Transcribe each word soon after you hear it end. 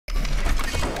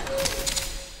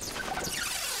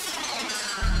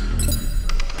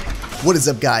What is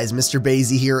up, guys?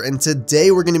 MrBayeasy here, and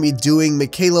today we're going to be doing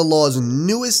Michaela Laws'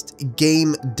 newest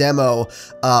game demo,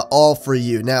 all for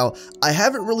you. Now, I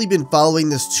haven't really been following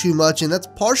this too much, and that's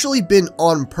partially been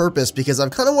on purpose because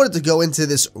I've kind of wanted to go into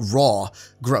this raw.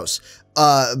 Gross.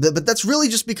 But that's really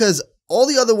just because all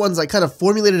the other ones, I kind of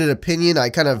formulated an opinion, I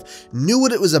kind of knew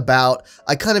what it was about,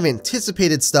 I kind of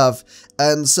anticipated stuff,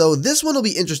 and so this one will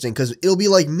be interesting because it'll be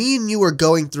like me and you are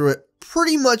going through it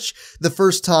pretty much the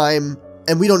first time,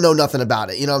 and we don't know nothing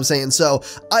about it, you know what I'm saying? So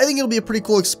I think it'll be a pretty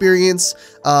cool experience.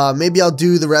 Maybe I'll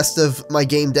do the rest of my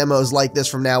game demos like this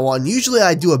from now on. Usually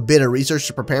I do a bit of research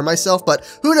to prepare myself, but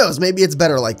who knows, maybe it's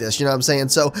better like this, you know what I'm saying?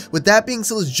 So with that being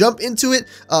said, let's jump into it.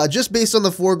 Just based on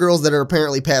the 4 girls that are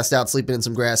apparently passed out sleeping in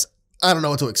some grass, I don't know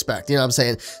what to expect, you know what I'm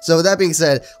saying? So with that being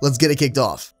said, let's get it kicked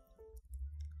off.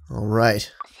 All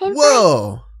right.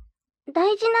 Whoa!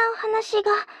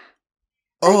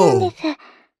 Oh.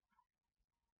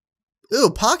 Ew,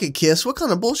 pocket kiss? What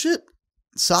kind of bullshit?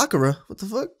 Sakura? What the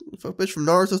fuck? Fuck bitch from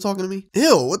Naruto talking to me?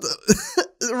 Ew, what the?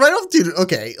 Right off, dude.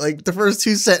 Okay, like the first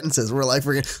 2 sentences were like,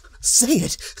 freaking, say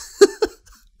it.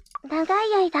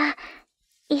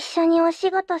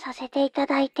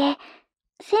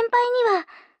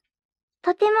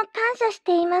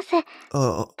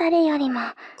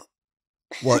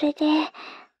 What? I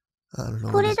don't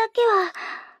know.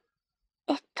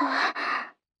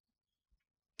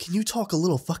 Can you talk a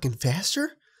little fucking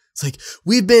faster? It's like,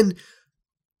 we've been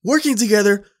working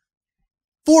together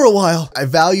for a while. I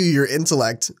value your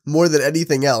intellect more than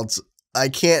anything else. I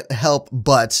can't help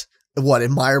but, what,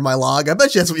 admire my log? I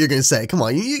bet you that's what you're going to say. Come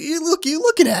on, you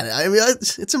looking at it. I mean,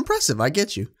 it's impressive. I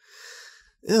get you.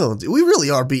 Ew, dude, we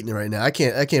really are beating it right now. I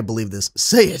can't believe this.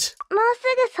 Say it.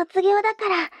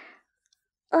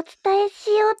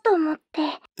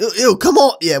 Ew, come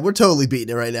on. Yeah, we're totally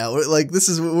beating it right now. We're, like, this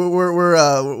is,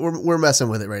 we're messing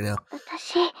with it right now.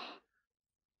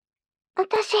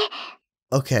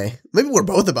 Okay, maybe we're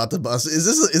both about to bust. Is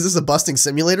this a busting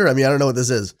simulator? I mean, I don't know what this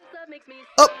is.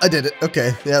 Oh, I did it.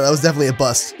 Okay, yeah, that was definitely a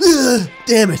bust.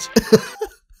 Damn it.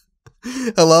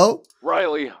 Hello?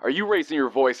 Riley, are you raising your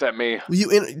voice at me?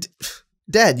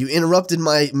 Dad, you interrupted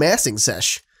my massing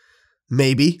sesh.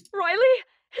 Maybe. Riley?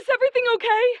 Is everything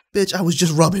okay? Bitch, I was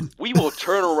just rubbing. We will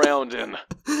turn around and...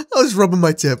 I was rubbing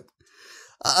my tip.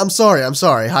 I'm sorry.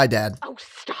 Hi, Dad. Oh,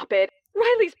 stop it.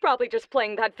 Riley's probably just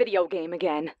playing that video game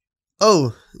again.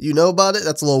 Oh, you know about it?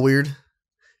 That's a little weird.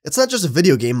 It's not just a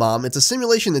video game, Mom. It's a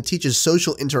simulation that teaches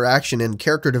social interaction and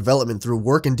character development through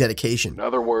work and dedication. In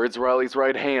other words, Riley's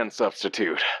right-hand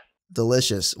substitute.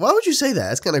 Delicious. Why would you say that?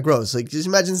 That's kind of gross. Like, just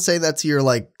imagine saying that to your,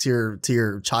 like, to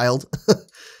your child.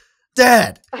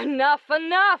 Dad! Enough!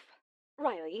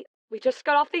 Riley, we just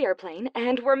got off the airplane,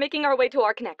 and we're making our way to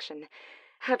our connection.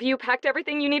 Have you packed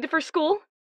everything you needed for school?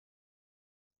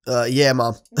 Yeah,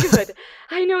 Mom. Good.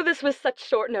 I know this was such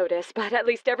short notice, but at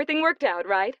least everything worked out,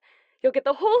 right? You'll get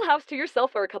the whole house to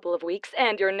yourself for a couple of weeks,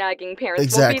 and your nagging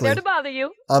parents won't be there to bother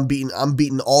you. I'm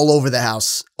beating all over the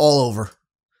house. All over.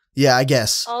 Yeah, I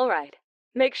guess. All right.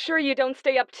 Make sure you don't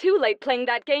stay up too late playing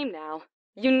that game now.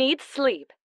 You need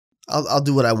sleep. I'll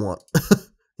do what I want.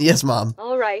 Yes, Mom.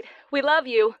 All right. We love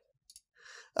you.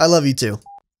 I love you too.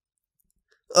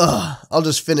 Ugh, I'll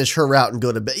just finish her out and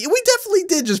go to bed. We definitely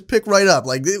did just pick right up.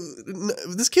 Like,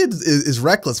 this kid is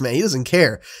reckless, man. He doesn't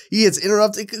care. He gets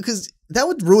interrupted because that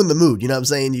would ruin the mood. You know what I'm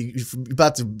saying? You're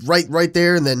about to write right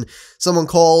there, and then someone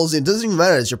calls. It doesn't even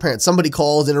matter. It's your parents. Somebody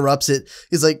calls, interrupts it.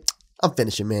 He's like, I'm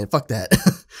finishing, man. Fuck that.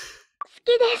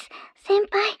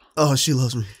 Oh, she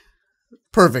loves me.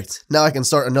 Perfect. Now I can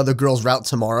start another girl's route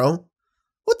tomorrow.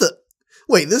 What the?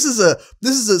 Wait, this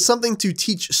is something to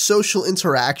teach social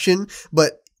interaction,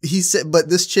 but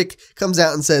this chick comes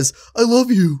out and says, "I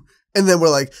love you." And then we're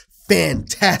like,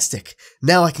 "Fantastic.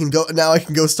 Now I can go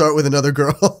start with another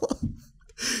girl."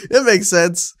 It makes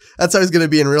sense. That's how he's going to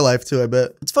be in real life too, I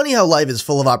bet. It's funny how life is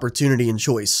full of opportunity and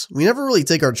choice. We never really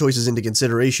take our choices into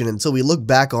consideration until we look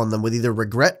back on them with either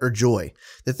regret or joy.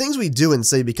 The things we do and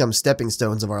say become stepping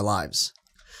stones of our lives.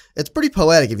 It's pretty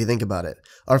poetic if you think about it.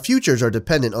 Our futures are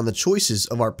dependent on the choices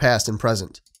of our past and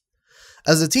present.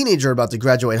 As a teenager about to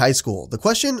graduate high school, the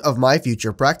question of my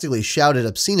future practically shouted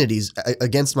obscenities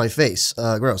against my face.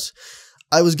 Gross.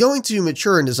 I was going to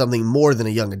mature into something more than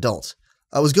a young adult.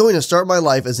 I was going to start my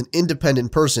life as an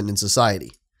independent person in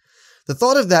society. The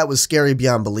thought of that was scary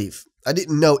beyond belief. I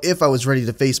didn't know if I was ready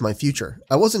to face my future.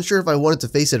 I wasn't sure if I wanted to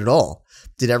face it at all.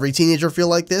 Did every teenager feel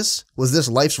like this? Was this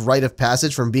life's rite of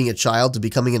passage from being a child to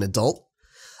becoming an adult?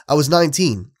 I was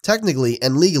 19, technically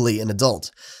and legally an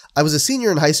adult. I was a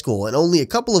senior in high school and only a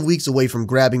couple of weeks away from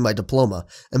grabbing my diploma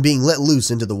and being let loose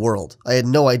into the world. I had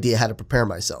no idea how to prepare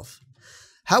myself.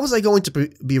 How was I going to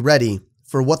be ready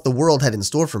for what the world had in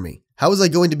store for me? How was I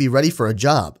going to be ready for a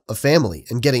job, a family,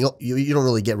 and getting old? You don't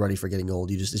really get ready for getting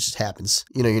old. It just happens.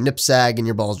 You know, your nips sag and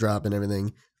your balls drop and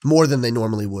everything more than they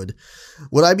normally would.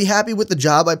 Would I be happy with the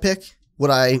job I pick? Would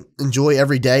I enjoy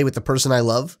every day with the person I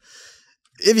love?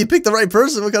 If you pick the right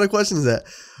person, what kind of question is that?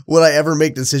 Would I ever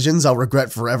make decisions I'll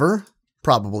regret forever?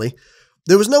 Probably.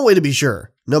 There was no way to be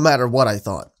sure, no matter what I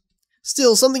thought.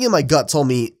 Still, something in my gut told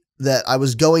me that I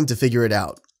was going to figure it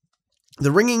out.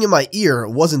 The ringing in my ear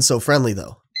wasn't so friendly,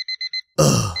 though.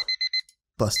 Ugh.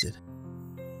 Busted.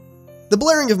 The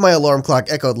blaring of my alarm clock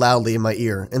echoed loudly in my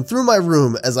ear and through my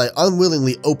room as I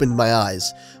unwillingly opened my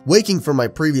eyes, waking from my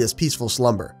previous peaceful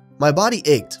slumber. My body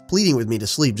ached, pleading with me to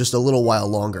sleep just a little while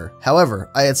longer.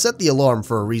 However, I had set the alarm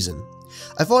for a reason.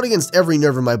 I fought against every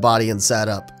nerve in my body and sat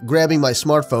up, grabbing my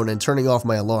smartphone and turning off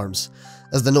my alarms.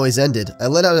 As the noise ended, I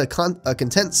let out a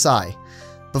content sigh.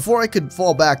 Before I could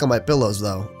fall back on my pillows,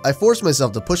 though, I forced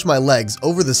myself to push my legs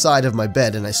over the side of my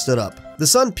bed and I stood up. The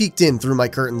sun peeked in through my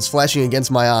curtains, flashing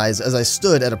against my eyes as I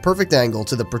stood at a perfect angle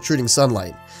to the protruding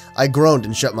sunlight. I groaned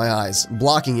and shut my eyes,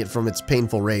 blocking it from its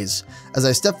painful rays. As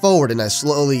I stepped forward and I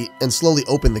slowly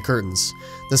opened the curtains,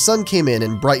 the sun came in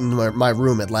and brightened my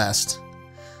room at last.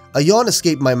 A yawn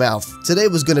escaped my mouth. Today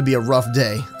was going to be a rough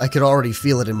day. I could already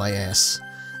feel it in my ass.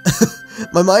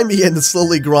 My mind began to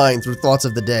slowly grind through thoughts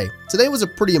of the day. Today was a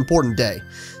pretty important day,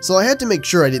 so I had to make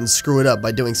sure I didn't screw it up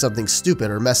by doing something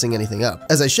stupid or messing anything up.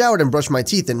 As I showered and brushed my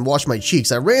teeth and washed my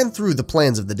cheeks, I ran through the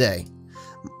plans of the day.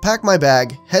 Pack my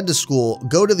bag, head to school,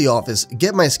 go to the office,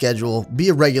 get my schedule, be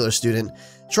a regular student,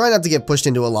 try not to get pushed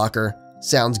into a locker.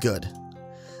 Sounds good.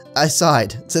 I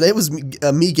sighed. Today was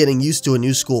me getting used to a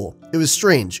new school. It was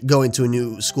strange going to a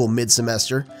new school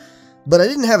mid-semester, but I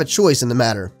didn't have a choice in the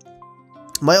matter.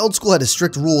 My old school had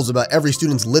strict rules about every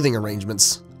student's living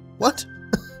arrangements. What?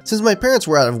 Since my parents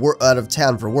were out of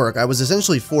town for work, I was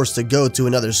essentially forced to go to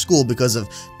another school because of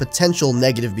potential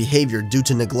negative behavior due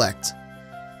to neglect.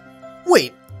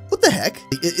 Wait, what the heck?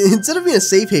 Instead of being a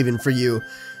safe haven for you,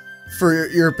 for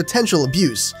your potential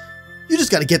abuse, you just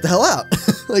gotta get the hell out.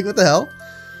 Like, what the hell?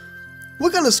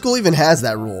 What kind of school even has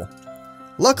that rule?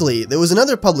 Luckily, there was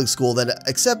another public school that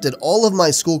accepted all of my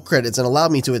school credits and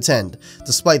allowed me to attend,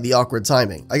 despite the awkward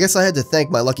timing. I guess I had to thank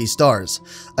my lucky stars.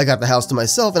 I got the house to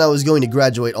myself and I was going to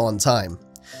graduate on time.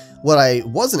 What I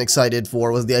wasn't excited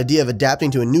for was the idea of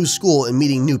adapting to a new school and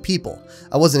meeting new people.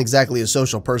 I wasn't exactly a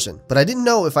social person, but I didn't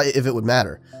know if it would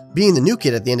matter. Being the new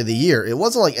kid at the end of the year, it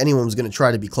wasn't like anyone was going to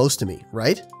try to be close to me,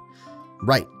 right?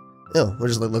 Right. Ew, we're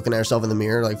just like looking at ourselves in the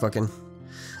mirror like fucking...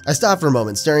 I stopped for a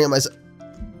moment, staring at myself.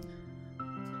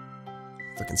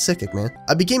 Fucking sickic, man.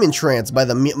 I became entranced by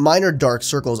the minor dark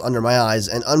circles under my eyes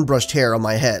and unbrushed hair on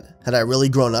my head. Had I really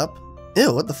grown up?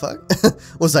 Ew, what the fuck?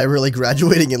 Was I really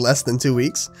graduating in less than 2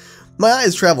 weeks? My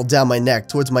eyes traveled down my neck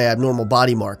towards my abnormal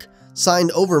body mark,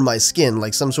 signed over my skin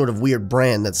like some sort of weird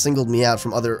brand that singled me out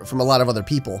from a lot of other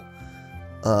people.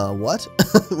 What?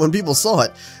 When people saw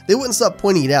it, they wouldn't stop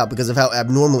pointing it out because of how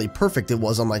abnormally perfect it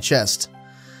was on my chest.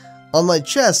 On my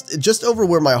chest, just over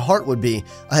where my heart would be,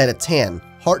 I had a tan,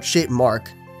 heart-shaped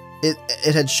mark.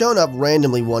 It had shown up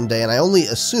randomly one day, and I only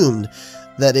assumed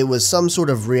that it was some sort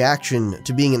of reaction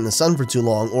to being in the sun for too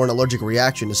long or an allergic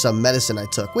reaction to some medicine I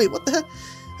took. Wait, what the heck?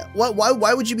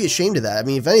 Why would you be ashamed of that? I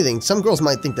mean, if anything, some girls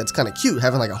might think that's kind of cute,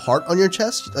 having like a heart on your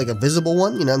chest, like a visible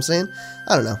one, you know what I'm saying?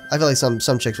 I don't know. I feel like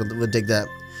some chicks would dig that.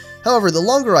 However, the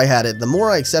longer I had it, the more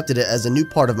I accepted it as a new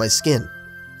part of my skin.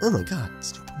 Oh my god,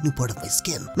 it's a new part of my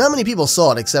skin. Not many people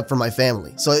saw it except for my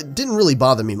family, so it didn't really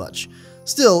bother me much.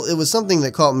 Still, it was something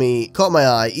that caught my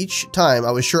eye each time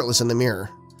I was shirtless in the mirror.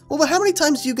 Well, but how many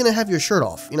times are you gonna have your shirt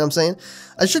off? You know what I'm saying?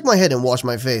 I shook my head and washed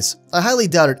my face. I highly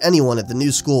doubted anyone at the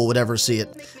new school would ever see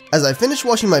it. As I finished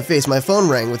washing my face, my phone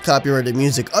rang with copyrighted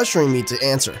music, ushering me to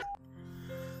answer.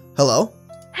 Hello?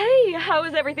 Hey, how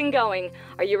is everything going?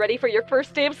 Are you ready for your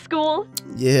first day of school?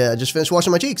 Yeah, I just finished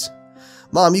washing my cheeks.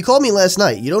 Mom, you called me last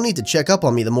night. You don't need to check up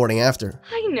on me the morning after.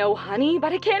 I know, honey,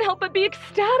 but I can't help but be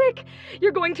ecstatic.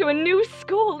 You're going to a new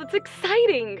school. It's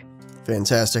exciting.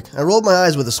 Fantastic. I rolled my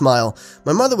eyes with a smile.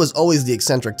 My mother was always the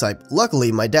eccentric type. Luckily,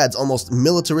 my dad's almost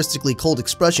militaristically cold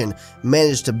expression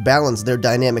managed to balance their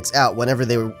dynamics out whenever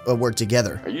they were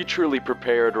together. Are you truly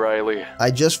prepared, Riley? I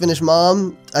just finished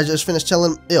telling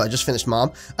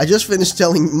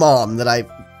Mom that I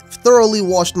thoroughly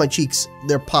washed my cheeks.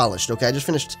 They're polished, okay? I just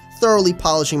finished thoroughly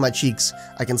polishing my cheeks.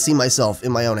 I can see myself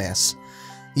in my own ass.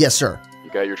 Yes, sir. You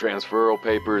got your transferal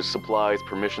papers, supplies,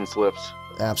 permission slips?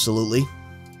 Absolutely.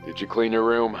 Did you clean your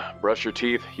room, brush your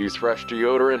teeth, use fresh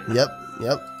deodorant? Yep.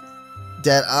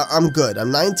 Dad, I'm good. I'm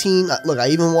 19. Look, I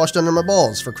even washed under my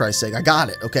balls, for Christ's sake. I got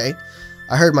it, okay?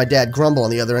 I heard my dad grumble on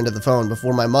the other end of the phone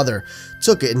before my mother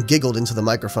took it and giggled into the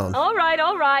microphone. All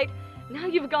right. Now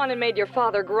you've gone and made your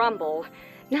father grumble.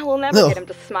 Now we'll never get him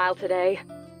to smile today.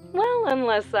 Well,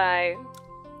 unless I...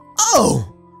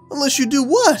 Oh! Unless you do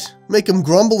what? Make him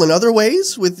grumble in other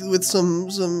ways? With some,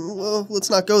 well, let's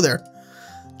not go there.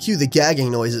 Cue the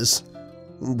gagging noises.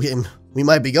 We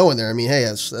might be going there. I mean, hey,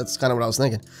 that's kind of what I was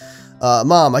thinking.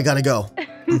 Mom, I gotta go.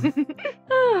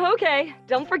 Oh, okay.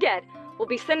 Don't forget, we'll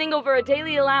be sending over a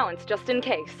daily allowance just in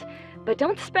case. But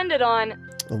don't spend it on...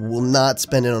 We'll not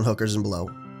spend it on hookers and blow.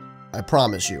 I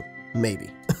promise you. Maybe.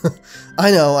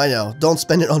 I know. Don't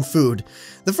spend it on food.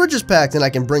 The fridge is packed and I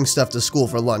can bring stuff to school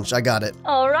for lunch. I got it.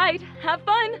 All right. Have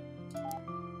fun.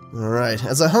 All right.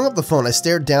 As I hung up the phone, I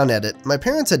stared down at it. My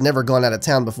parents had never gone out of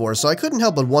town before, so I couldn't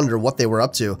help but wonder what they were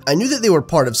up to. I knew that they were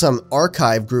part of some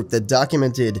archive group that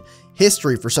documented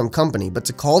history for some company, but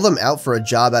to call them out for a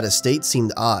job out of state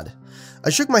seemed odd. I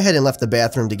shook my head and left the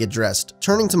bathroom to get dressed,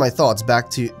 turning my thoughts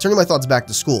back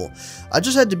to school. I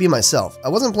just had to be myself. I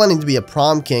wasn't planning to be a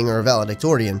prom king or a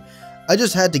valedictorian. I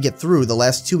just had to get through the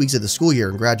last 2 weeks of the school year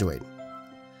and graduate.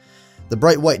 The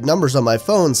bright white numbers on my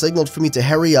phone signaled for me to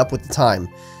hurry up with the time.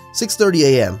 6:30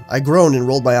 a.m. I groaned and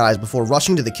rolled my eyes before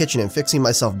rushing to the kitchen and fixing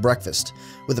myself breakfast.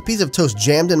 With a piece of toast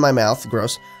jammed in my mouth,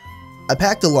 gross, I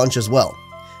packed a lunch as well.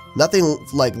 Nothing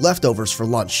like leftovers for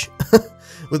lunch.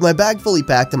 With my bag fully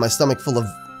packed and my stomach full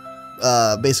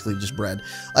of, basically just bread,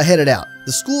 I headed out.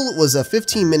 The school was a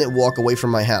 15-minute walk away from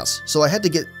my house, so I had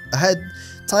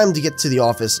time to get to the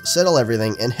office, settle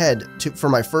everything, and head for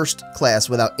my first class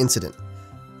without incident.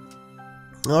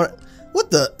 Alright,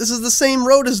 what the? This is the same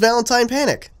road as Valentine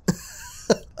Panic.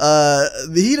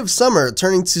 The heat of summer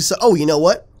turning to... Oh, you know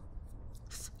what?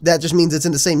 That just means it's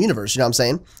in the same universe, you know what I'm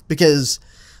saying? Because,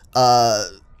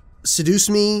 Seduce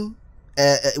Me...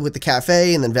 with the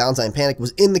cafe, and then Valentine Panic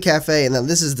was in the cafe, and then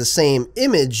this is the same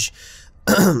image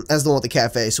as the one with the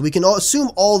cafe. So we can all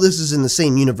assume all this is in the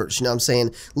same universe, you know what I'm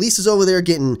saying? Lisa's over there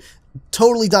getting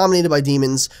totally dominated by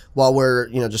demons while we're,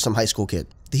 just some high school kid.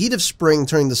 The heat of spring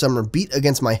turning to summer beat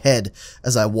against my head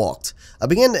as I walked. I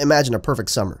began to imagine a perfect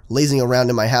summer, lazing around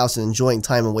in my house and enjoying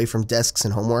time away from desks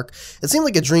and homework. It seemed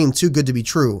like a dream too good to be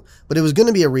true, but it was going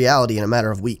to be a reality in a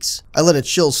matter of weeks. I let a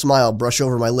chill smile brush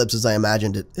over my lips as I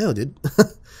imagined it. Ew, dude.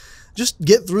 Just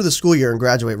get through the school year and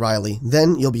graduate, Riley.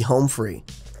 Then you'll be home free.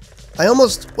 I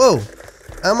almost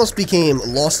became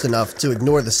lost enough to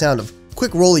ignore the sound of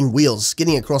quick rolling wheels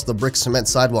skidding across the brick cement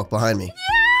sidewalk behind me.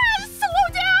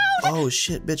 Oh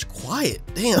shit, bitch, quiet.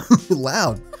 Damn,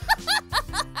 loud.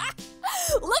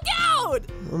 Look out!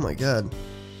 Oh my god.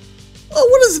 Oh,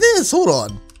 what is this? Hold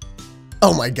on.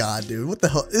 Oh my god, dude. What the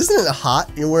hell? Isn't it hot?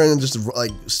 You're wearing just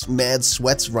like mad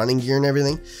sweats, running gear and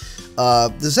everything.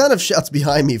 The sound of shouts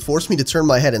behind me forced me to turn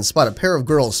my head and spot a pair of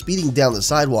girls speeding down the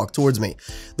sidewalk towards me.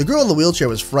 The girl in the wheelchair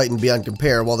was frightened beyond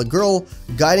compare, while the girl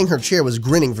guiding her chair was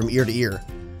grinning from ear to ear.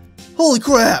 Holy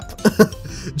crap!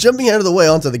 Jumping out of the way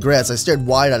onto the grass, I stared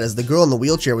wide-eyed as the girl in the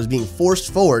wheelchair was being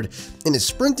forced forward in a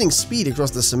sprinting speed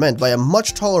across the cement by a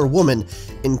much taller woman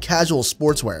in casual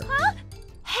sportswear. Huh?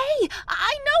 Hey,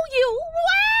 I know you!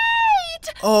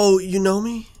 Wait! Oh, you know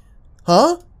me?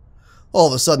 Huh? All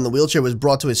of a sudden, the wheelchair was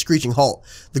brought to a screeching halt.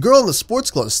 The girl in the sports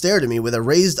clothes stared at me with a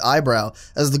raised eyebrow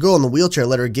as the girl in the wheelchair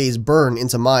let her gaze burn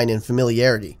into mine in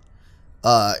familiarity.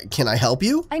 Can I help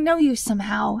you? I know you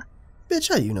somehow. Bitch,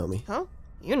 how do you know me? Huh?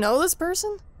 You know this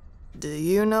person? Do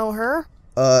you know her?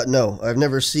 No. I've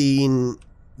never seen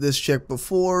this chick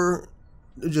before.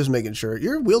 Just making sure.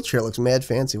 Your wheelchair looks mad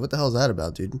fancy. What the hell is that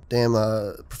about, dude? Damn,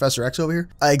 Professor X over here?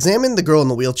 I examined the girl in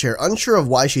the wheelchair, unsure of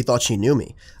why she thought she knew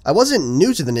me. I wasn't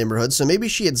new to the neighborhood, so maybe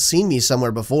she had seen me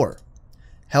somewhere before.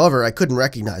 However, I couldn't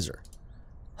recognize her.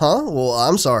 Huh? Well,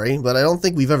 I'm sorry, but I don't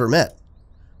think we've ever met.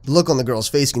 The look on the girl's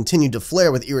face continued to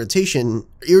flare with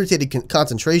irritated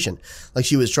concentration, like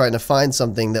she was trying to find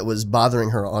something that was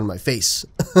bothering her on my face.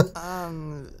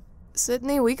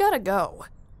 Sydney, we gotta go.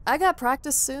 I got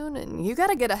practice soon, and you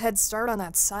gotta get a head start on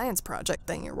that science project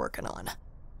thing you're working on.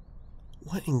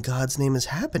 What in God's name is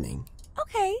happening?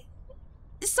 Okay.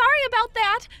 Sorry about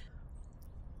that.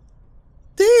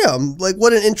 Damn, like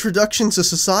what an introduction to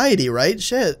society, right?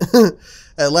 Shit.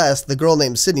 At last, the girl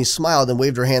named Sydney smiled and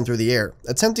waved her hand through the air,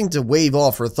 attempting to wave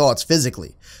off her thoughts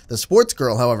physically. The sports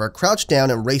girl, however, crouched down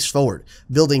and raced forward,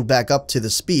 building back up to the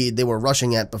speed they were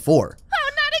rushing at before.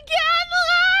 Oh, not again!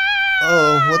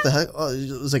 Oh, what the heck? Oh,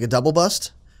 it was like a double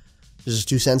bust? This is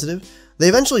too sensitive? They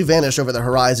eventually vanished over the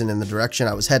horizon in the direction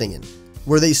I was heading in.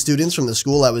 Were they students from the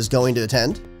school I was going to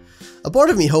attend? A part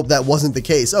of me hoped that wasn't the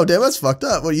case. Oh, damn, that's fucked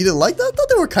up. Well, you didn't like that? I thought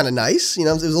they were kind of nice. It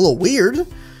was a little weird,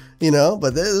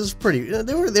 but it was pretty,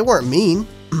 they weren't mean.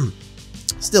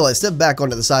 Still, I stepped back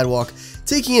onto the sidewalk,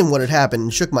 taking in what had happened,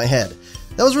 and shook my head.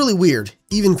 That was really weird,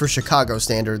 even for Chicago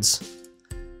standards.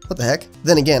 What the heck?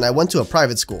 Then again, I went to a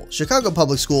private school. Chicago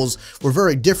public schools were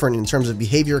very different in terms of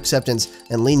behavior acceptance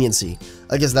and leniency.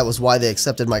 I guess that was why they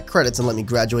accepted my credits and let me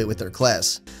graduate with their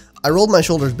class. I rolled my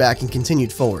shoulders back and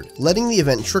continued forward, letting the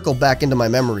event trickle back into my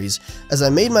memories as I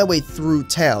made my way through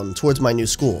town towards my new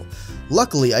school.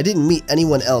 Luckily, I didn't meet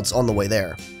anyone else on the way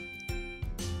there.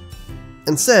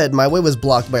 Instead, my way was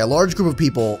blocked by a large group of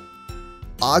people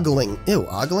ogling. Ew,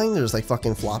 ogling? There's like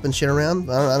fucking flopping shit around?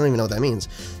 I don't even know what that means.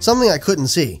 Something I couldn't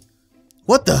see.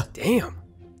 What the? Damn.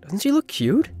 Doesn't she look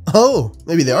cute? Oh,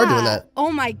 maybe they are doing that.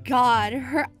 Oh my god,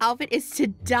 her outfit is to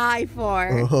die for.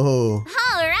 Oh.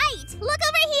 All right, look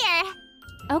over here.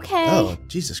 Okay. Oh,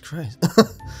 Jesus Christ.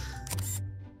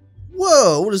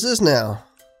 Whoa, what is this now?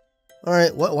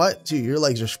 Alright, what? Dude, your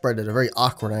legs are spread at a very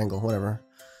awkward angle, whatever.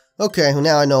 Okay,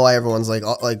 now I know why everyone's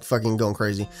like fucking going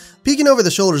crazy. Peeking over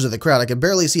the shoulders of the crowd, I could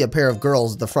barely see a pair of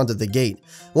girls at the front of the gate.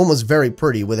 One was very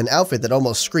pretty, with an outfit that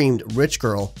almost screamed rich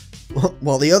girl,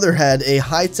 while the other had a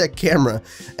high-tech camera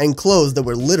and clothes that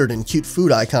were littered in cute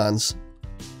food icons.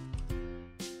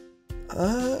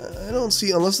 I don't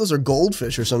see, unless those are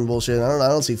goldfish or some bullshit. I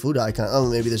don't see food icons. Oh,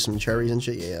 maybe there's some cherries and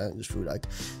shit. Yeah, just food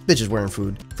icons. Bitches wearing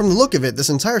food. From the look of it, this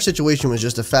entire situation was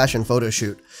just a fashion photo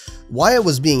shoot. Why it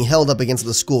was being held up against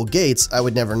the school gates, I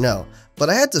would never know. But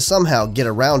I had to somehow get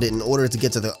around it in order to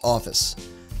get to the office.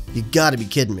 You gotta be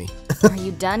kidding me. Are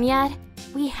you done yet?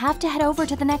 We have to head over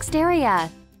to the next area.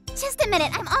 Just a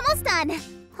minute, I'm almost done.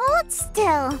 Hold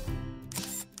still.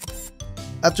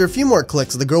 After a few more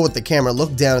clicks, the girl with the camera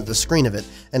looked down at the screen of it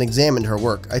and examined her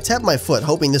work. I tapped my foot,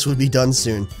 hoping this would be done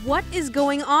soon. What is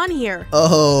going on here?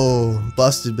 Oh,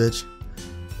 busted, bitch.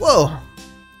 Whoa.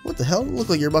 What the hell? Look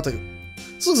like you're about to...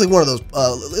 This looks like one of those...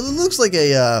 it looks like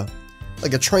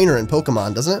a trainer in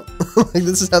Pokemon, doesn't it? Like,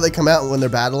 this is how they come out when they're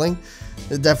battling.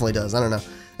 It definitely does. I don't know.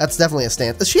 That's definitely a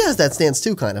stance. She has that stance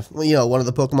too, kind of. You know, one of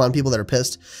the Pokemon people that are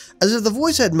pissed. As if the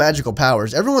voice had magical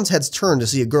powers, everyone's heads turned to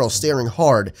see a girl staring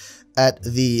hard at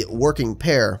the working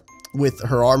pair with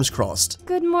her arms crossed.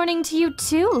 Good morning to you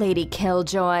too, Lady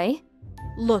Killjoy.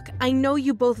 Look, I know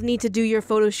you both need to do your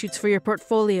photo shoots for your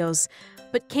portfolios,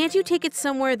 but can't you take it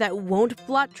somewhere that won't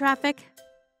blot traffic?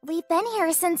 We've been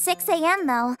here since 6 a.m.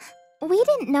 though. We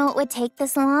didn't know it would take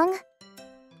this long.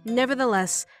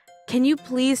 Nevertheless, can you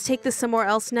please take this somewhere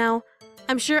else now?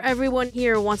 I'm sure everyone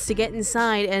here wants to get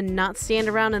inside and not stand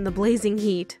around in the blazing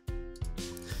heat.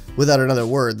 Without another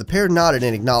word, the pair nodded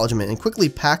in acknowledgement and quickly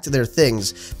packed their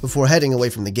things before heading away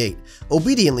from the gate.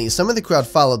 Obediently, some of the crowd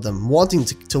followed them, wanting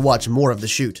to watch more of the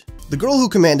shoot. The girl who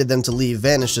commanded them to leave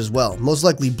vanished as well, most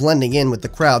likely blending in with the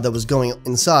crowd that was going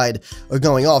inside or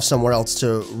going off somewhere else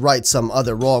to right some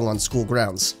other wrong on school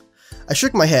grounds. I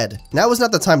shook my head. Now was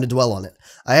not the time to dwell on it.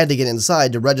 I had to get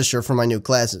inside to register for my new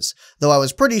classes, though I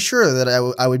was pretty sure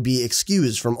that I would be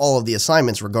excused from all of the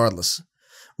assignments regardless.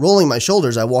 Rolling my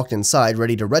shoulders, I walked inside,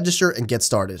 ready to register and get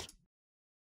started.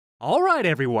 All right,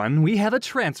 everyone, we have a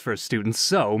transfer student,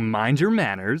 so mind your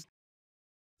manners.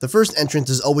 The first entrance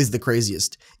is always the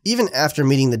craziest. Even after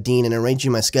meeting the dean and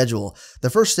arranging my schedule, the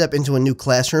first step into a new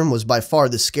classroom was by far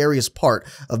the scariest part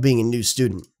of being a new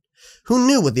student. Who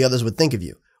knew what the others would think of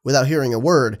you? Without hearing a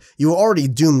word, you were already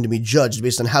doomed to be judged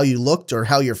based on how you looked or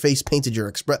how your face painted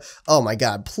your Oh my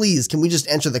god, please, can we just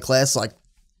enter the class like...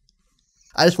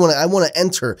 I want to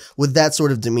enter with that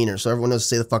sort of demeanor so everyone knows to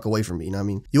stay the fuck away from me, you know what I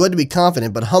mean? You had to be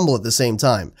confident but humble at the same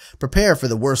time. Prepare for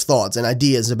the worst thoughts and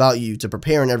ideas about you to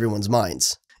prepare in everyone's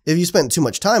minds. If you spent too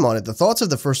much time on it, the thoughts of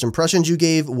the first impressions you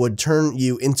gave would turn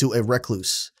you into a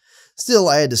recluse. Still,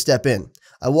 I had to step in.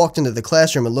 I walked into the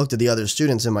classroom and looked at the other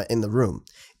students in the room,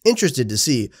 interested to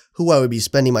see who I would be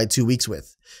spending my 2 weeks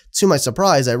with. To my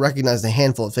surprise, I recognized a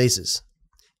handful of faces.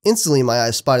 Instantly, my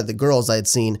eyes spotted the girls I had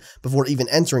seen before even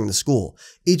entering the school.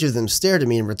 Each of them stared at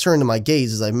me and returned to my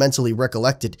gaze as I mentally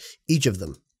recollected each of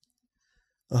them.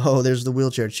 Oh, there's the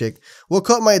wheelchair chick. What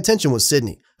caught my attention was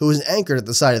Sydney, who was anchored at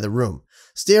the side of the room,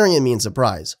 staring at me in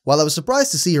surprise. While I was surprised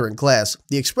to see her in class,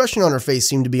 the expression on her face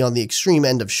seemed to be on the extreme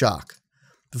end of shock.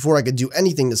 Before I could do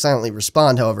anything to silently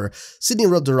respond, however, Sydney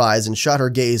rubbed her eyes and shot her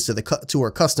gaze to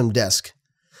her custom desk.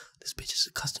 This bitch is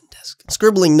a custom desk.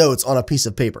 Scribbling notes on a piece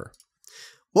of paper.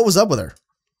 What was up with her?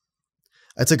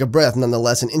 I took a breath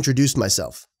nonetheless and introduced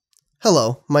myself.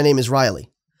 Hello, my name is Riley.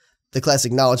 The class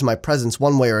acknowledged my presence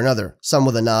one way or another, some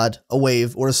with a nod, a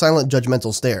wave, or a silent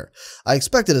judgmental stare. I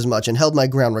expected as much and held my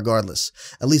ground regardless.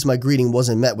 At least my greeting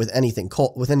wasn't met with anything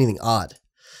odd.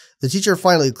 The teacher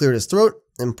finally cleared his throat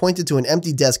and pointed to an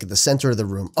empty desk at the center of the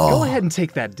room. Oh, go ahead and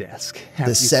take that desk.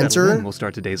 The center? We'll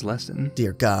start today's lesson.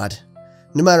 Dear God.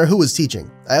 No matter who was teaching,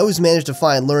 I always managed to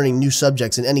find learning new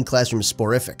subjects in any classroom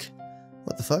sporific.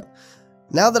 What the fuck?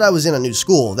 Now that I was in a new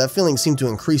school, that feeling seemed to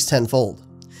increase tenfold.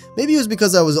 Maybe it was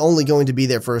because I was only going to be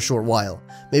there for a short while.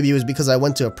 Maybe it was because I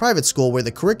went to a private school where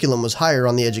the curriculum was higher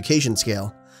on the education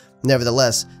scale.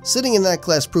 Nevertheless, sitting in that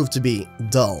class proved to be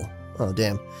dull. Oh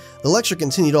damn. The lecture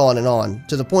continued on,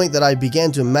 to the point that I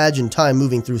began to imagine time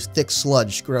moving through thick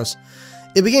sludge. Gross.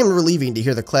 It became relieving to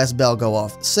hear the class bell go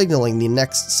off, signaling the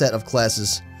next set of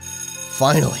classes.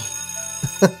 Finally.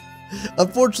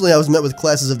 Unfortunately, I was met with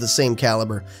classes of the same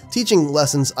caliber, teaching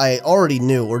lessons I already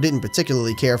knew or didn't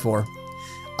particularly care for.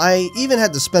 I even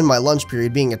had to spend my lunch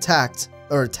period being attacked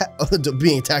by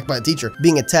a teacher,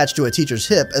 being attached to a teacher's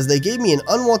hip, as they gave me an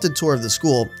unwanted tour of the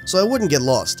school so I wouldn't get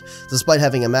lost, despite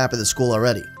having a map of the school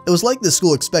already. It was like the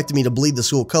school expected me to bleed the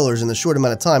school colors in the short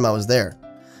amount of time I was there.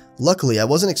 Luckily, I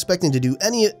wasn't expected to do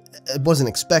any of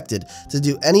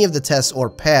the tests or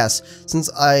pass, since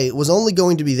I was only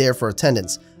going to be there for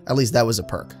attendance. At least that was a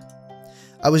perk.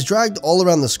 I was dragged all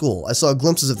around the school. I saw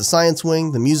glimpses of the science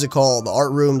wing, the music hall, the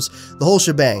art rooms, the whole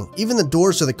shebang, even the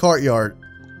doors to the courtyard,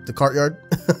 the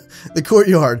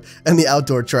courtyard and the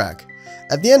outdoor track.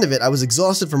 At the end of it, I was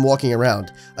exhausted from walking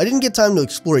around. I didn't get time to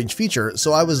explore each feature,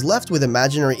 so I was left with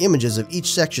imaginary images of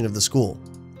each section of the school.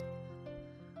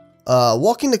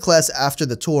 Walking to class after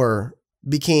the tour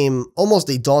became almost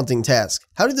a daunting task.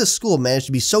 How did this school manage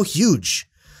to be so huge?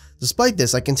 Despite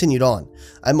this, I continued on.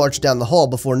 I marched down the hall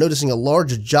before noticing a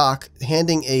large jock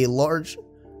handing a large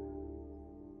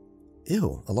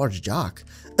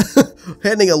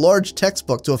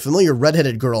textbook to a familiar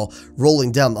redheaded girl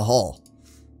rolling down the hall.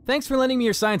 Thanks for lending me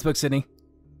your science book, Sydney.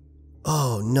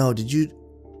 Oh no, did you...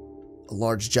 A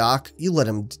large jock? You let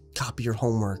him copy your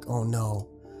homework. Oh no.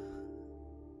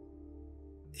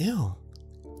 Ew.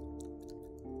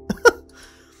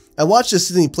 I watched as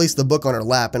Sydney placed the book on her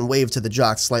lap and waved to the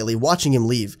jock slightly, watching him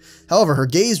leave. However, her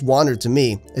gaze wandered to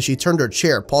me as she turned her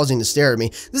chair, pausing to stare at me.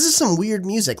 This is some weird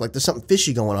music, like there's something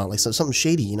fishy going on, like something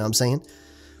shady, you know what I'm saying?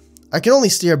 I could only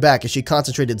stare back as she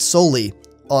concentrated solely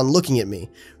on looking at me.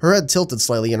 Her head tilted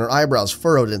slightly and her eyebrows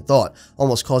furrowed in thought,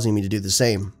 almost causing me to do the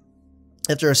same.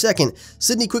 After a second,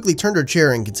 Sydney quickly turned her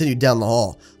chair and continued down the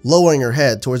hall, lowering her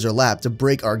head towards her lap to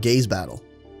break our gaze battle.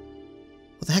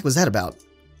 What the heck was that about?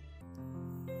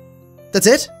 That's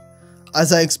it?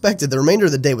 As I expected, the remainder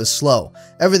of the day was slow.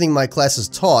 Everything my classes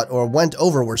taught or went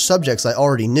over were subjects I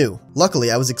already knew.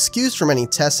 Luckily, I was excused from any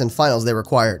tests and finals they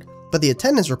required, but the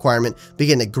attendance requirement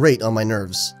began to grate on my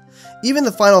nerves. Even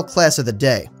the final class of the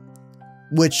day,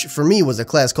 which for me was a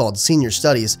class called Senior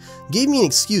Studies, gave me an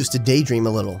excuse to daydream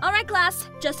a little. Alright class,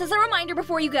 just as a reminder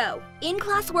before you go,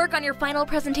 in-class work on your final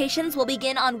presentations will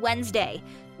begin on Wednesday.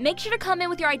 Make sure to come in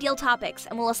with your ideal topics,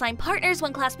 and we'll assign partners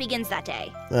when class begins that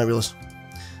day. Fabulous.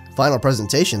 Final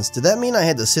presentations? Did that mean I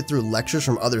had to sit through lectures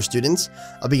from other students?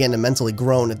 I began to mentally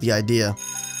groan at the idea.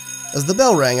 As the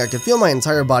bell rang, I could feel my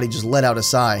entire body just let out a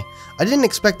sigh. I didn't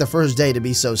expect the first day to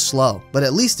be so slow, but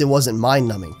at least it wasn't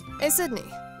mind-numbing. Hey Sydney,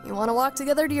 you want to walk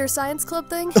together to your science club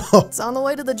thing? It's on the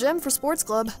way to the gym for sports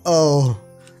club. Oh,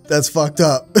 that's fucked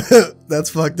up. That's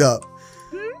fucked up.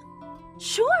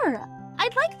 Sure,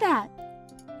 I'd like that.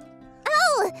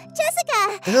 Oh,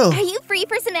 Jessica! Ew. Are you free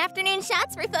for some afternoon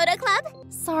shots for photo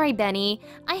club? Sorry, Benny.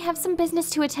 I have some business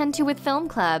to attend to with film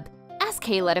club. Ask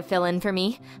Kayla to fill in for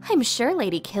me. I'm sure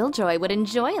Lady Killjoy would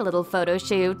enjoy a little photo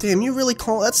shoot. Damn, you really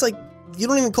call... That's like... You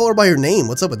don't even call her by her name.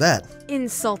 What's up with that?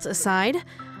 Insult aside,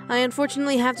 I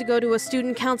unfortunately have to go to a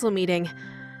student council meeting.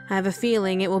 I have a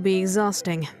feeling it will be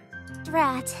exhausting.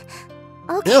 Drat.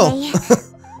 Okay. Ew.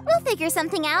 We'll figure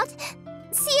something out.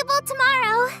 See you both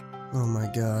tomorrow. Oh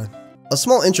my god. A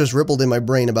small interest rippled in my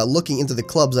brain about looking into the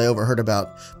clubs I overheard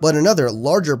about, but another,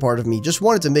 larger part of me just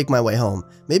wanted to make my way home.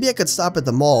 Maybe I could stop at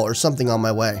the mall or something on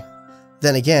my way.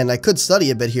 Then again, I could study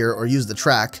a bit here or use the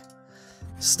track.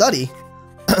 Study?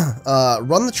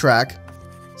 Run the track.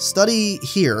 Study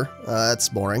here. That's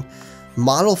boring.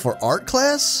 Model for art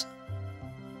class?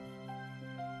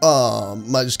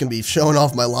 Am I just gonna be showing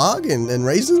off my log and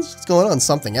raisins? What's going on?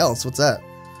 Something else. What's that?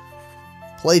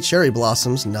 Play cherry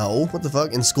blossoms? No. What the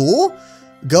fuck? In school?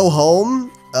 Go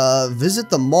home? Visit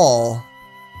the mall?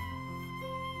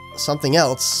 Something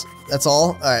else? That's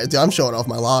all? Alright, dude, I'm showing off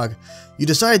my log. You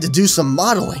decided to do some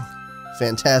modeling.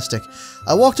 Fantastic.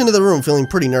 I walked into the room feeling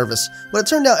pretty nervous, but it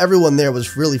turned out everyone there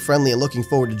was really friendly and looking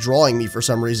forward to drawing me for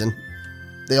some reason.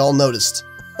 They all noticed.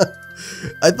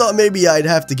 I thought maybe I'd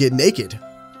have to get naked.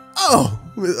 Oh,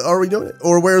 are we doing it?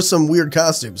 Or wear some weird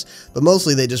costumes. But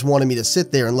mostly they just wanted me to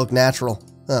sit there and look natural.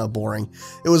 Oh, boring.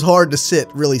 It was hard to sit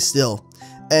really still.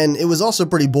 And it was also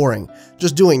pretty boring.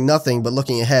 Just doing nothing but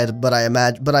looking ahead, but I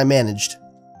managed.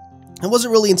 It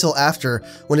wasn't really until after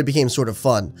when it became sort of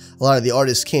fun. A lot of the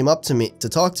artists came up to me to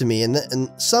talk to me,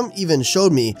 and some even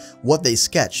showed me what they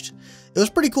sketched. It was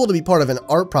pretty cool to be part of an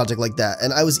art project like that,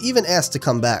 and I was even asked to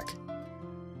come back.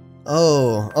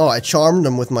 Oh, I charmed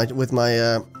them with my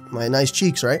nice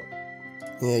cheeks, right?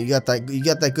 Yeah, you got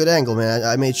that good angle, man.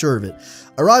 I made sure of it.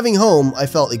 Arriving home, I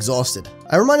felt exhausted.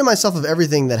 I reminded myself of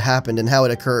everything that happened and how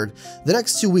it occurred. The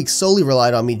next 2 weeks solely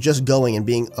relied on me just going and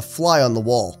being a fly on the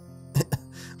wall.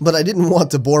 But I didn't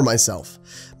want to bore myself.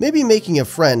 Maybe making a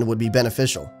friend would be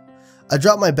beneficial. I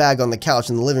dropped my bag on the couch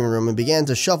in the living room and began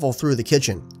to shuffle through the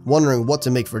kitchen, wondering what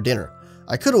to make for dinner.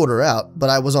 I could order out, but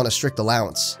I was on a strict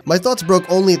allowance. My thoughts broke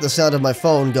only at the sound of my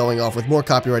phone going off with more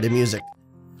copyrighted music.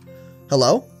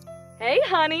 Hello? Hey,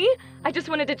 honey. I just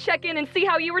wanted to check in and see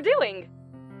how you were doing.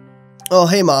 Oh,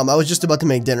 hey, Mom. I was just about to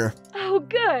make dinner. Oh,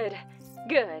 good.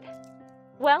 Good.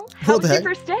 Well, how was your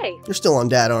first day? You're still on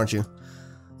Dad, aren't you?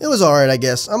 It was alright, I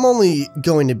guess. I'm only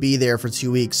going to be there for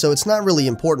 2 weeks, so it's not really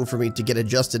important for me to get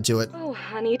adjusted to it. Oh,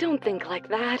 honey, don't think like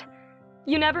that.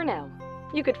 You never know.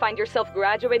 You could find yourself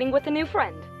graduating with a new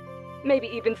friend. Maybe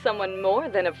even someone more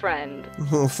than a friend.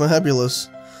 Oh,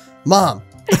 fabulous. Mom!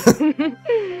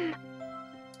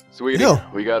 Sweetie,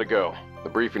 we gotta go. The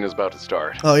briefing is about to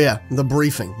start. Oh yeah, the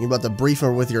briefing. You're about to brief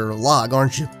her with your log,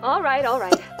 aren't you? All right.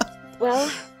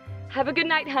 Well, have a good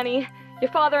night, honey.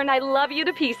 Your father and I love you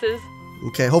to pieces.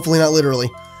 Okay, hopefully not literally.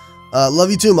 Love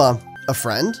you too, Mom. A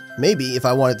friend? Maybe, if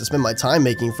I wanted to spend my time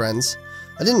making friends.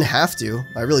 I didn't have to.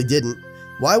 I really didn't.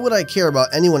 Why would I care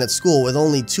about anyone at school with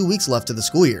only 2 weeks left of the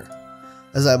school year?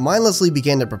 As I mindlessly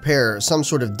began to prepare some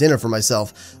sort of dinner for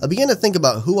myself, I began to think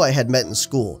about who I had met in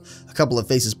school. A couple of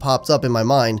faces popped up in my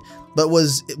mind, but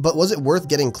was it worth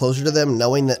getting closer to them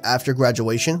knowing that after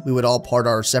graduation we would all part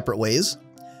our separate ways?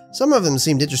 Some of them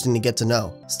seemed interesting to get to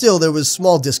know. Still, there was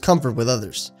small discomfort with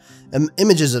others.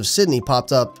 Images of Sydney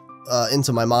popped up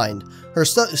into my mind, her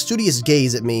studious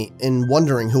gaze at me in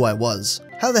wondering who I was.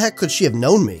 How the heck could she have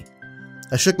known me?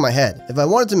 I shook my head. If I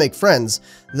wanted to make friends,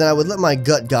 then I would let my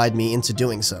gut guide me into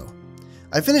doing so.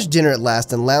 I finished dinner at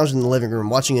last and lounged in the living room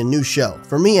watching a new show.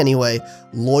 For me anyway,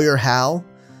 Lawyer Hal?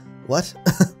 What?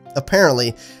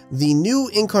 Apparently, the new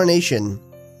incarnation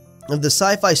of the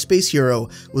sci-fi space hero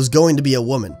was going to be a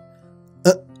woman.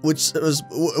 Which was,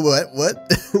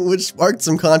 what? Which sparked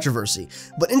some controversy,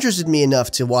 but interested me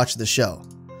enough to watch the show.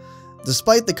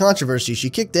 Despite the controversy, she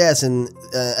kicked ass in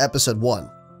episode 1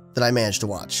 that I managed to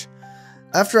watch.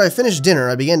 After I finished dinner,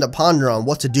 I began to ponder on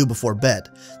what to do before bed.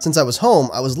 Since I was home,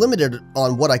 I was limited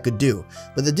on what I could do,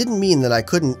 but that didn't mean that I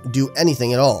couldn't do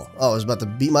anything at all. Oh, I was about to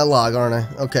beat my log, aren't I?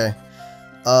 Okay.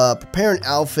 Prepare an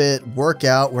outfit, work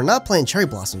out. We're not playing Cherry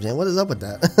Blossoms, man. What is up with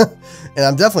that? And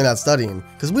I'm definitely not studying,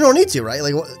 because we don't need to, right?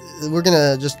 Like, we're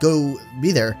gonna just go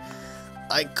be there.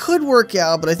 I could work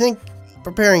out, but I think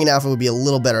preparing an outfit would be a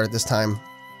little better at this time.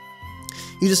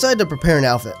 You decided to prepare an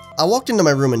outfit. I walked into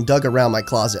my room and dug around my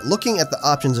closet, looking at the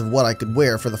options of what I could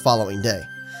wear for the following day.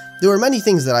 There were many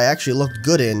things that I actually looked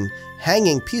good in,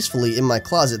 hanging peacefully in my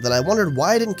closet, that I wondered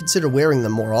why I didn't consider wearing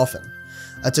them more often.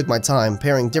 I took my time,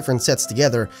 pairing different sets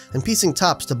together and piecing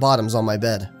tops to bottoms on my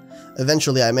bed.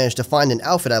 Eventually, I managed to find an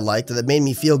outfit I liked that made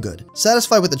me feel good.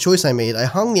 Satisfied with the choice I made, I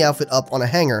hung the outfit up on a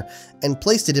hanger and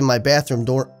placed it in my bathroom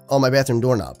on my bathroom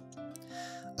doorknob.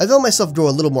 I felt myself grow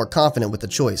a little more confident with the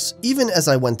choice, even as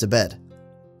I went to bed.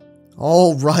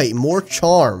 Alright, more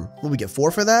charm. What, we get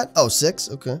 4 for that? Oh,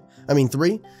 6? Okay. I mean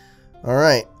 3?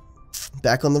 Alright.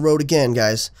 Back on the road again,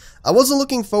 guys. I wasn't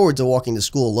looking forward to walking to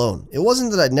school alone. It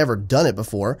wasn't that I'd never done it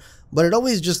before, but it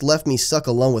always just left me stuck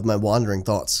alone with my wandering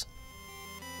thoughts.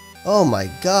 Oh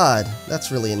my god,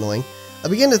 that's really annoying. I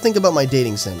began to think about my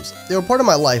dating sims. They were part of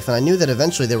my life, and I knew that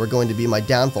eventually they were going to be my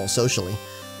downfall socially.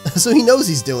 So he knows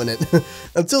he's doing it.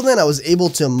 Until then, I was able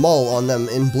to mull on them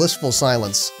in blissful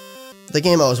silence. The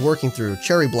game I was working through,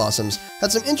 Cherry Blossoms,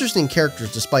 had some interesting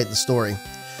characters despite the story.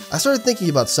 I started thinking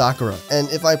about Sakura, and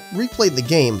if I replayed the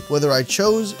game, whether I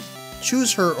choose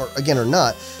her again or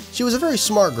not, she was a very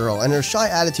smart girl, and her shy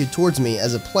attitude towards me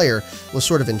as a player was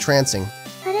sort of entrancing.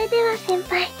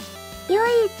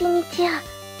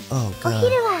 Oh god.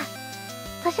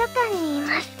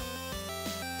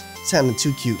 It sounded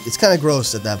too cute. It's kind of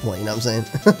gross at that point, you know what I'm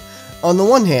saying? On the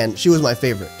one hand, she was my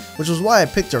favorite, which was why I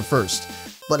picked her first.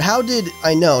 But how did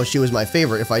I know she was my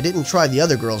favorite if I didn't try the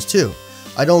other girls too?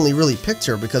 I'd only really picked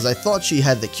her because I thought she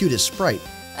had the cutest sprite.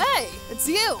 Hey, it's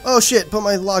you! Oh shit, put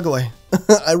my log away.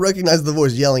 I recognized the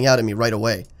voice yelling out at me right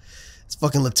away. It's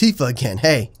fucking Latifah again,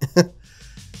 hey.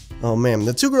 Oh man,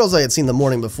 the 2 girls I had seen the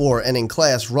morning before and in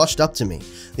class rushed up to me.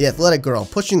 The athletic girl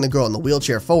pushing the girl in the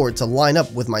wheelchair forward to line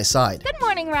up with my side. Good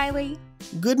morning, Riley.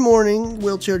 Good morning,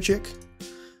 wheelchair chick.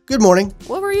 Good morning.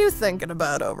 What were you thinking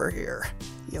about over here?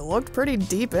 You looked pretty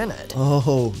deep in it.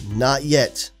 Oh, not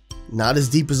yet. Not as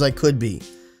deep as I could be.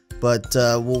 But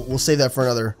we'll save that for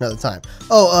another time.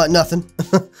 Oh, nothing.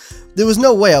 There was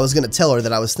no way I was going to tell her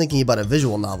that I was thinking about a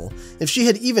visual novel. If she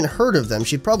had even heard of them,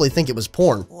 she'd probably think it was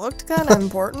porn. Looked kind of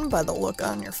important by the look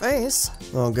on your face.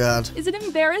 Oh, God. Is it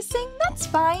embarrassing? That's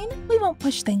fine. We won't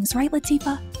push things, right,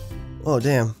 Latifah? Oh,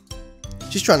 damn.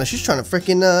 She's trying to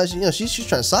freaking, she's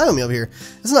trying to sign on me over here.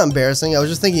 It's not embarrassing. I was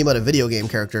just thinking about a video game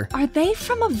character. Are they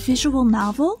from a visual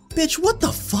novel? Bitch, what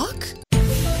the fuck?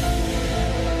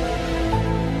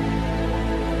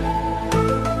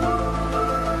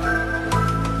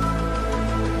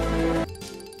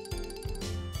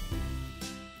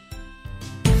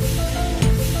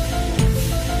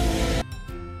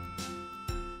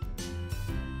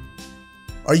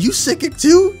 Are you psychic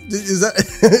too? Is that...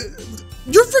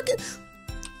 You're freaking...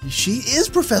 She is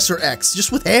Professor X,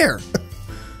 just with hair.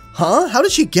 Huh? How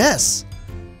did she guess?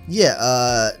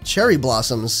 Yeah, cherry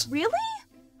blossoms. Really?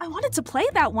 I wanted to play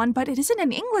that one, but it isn't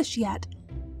in English yet.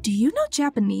 Do you know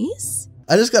Japanese?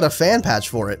 I just got a fan patch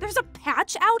for it. There's a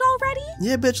patch out already?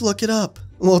 Yeah, bitch, look it up.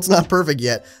 Well, it's not perfect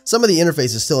yet. Some of the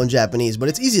interface is still in Japanese, but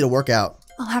it's easy to work out.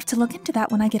 I'll have to look into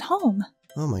that when I get home.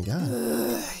 Oh my god.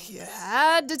 You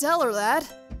had to tell her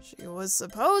that. She was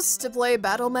supposed to play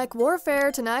Battle Mech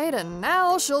Warfare tonight, and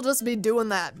now she'll just be doing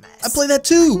that mess. I play that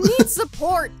too! I need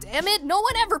support, damn it! No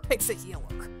one ever picks a healer.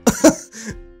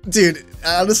 Dude,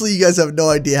 honestly, you guys have no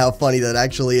idea how funny that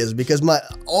actually is, because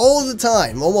almost all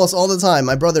the time,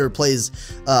 my brother plays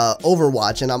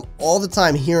Overwatch, and I'm all the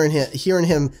time hearing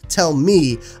him tell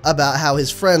me about how his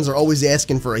friends are always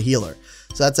asking for a healer.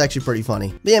 So that's actually pretty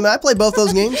funny. But yeah, man, I play both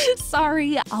those games.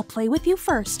 Sorry, I'll play with you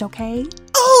first, okay?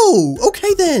 Oh,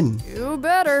 okay then. You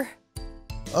better.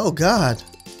 Oh god,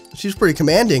 she's pretty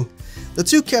commanding. The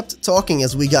two kept talking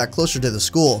as we got closer to the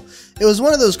school. It was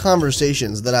one of those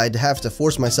conversations that I'd have to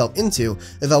force myself into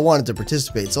if I wanted to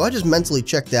participate, so I just mentally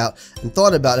checked out and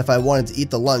thought about if I wanted to eat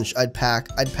the lunch I'd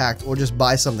packed, or just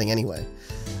buy something anyway.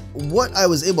 What I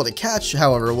was able to catch,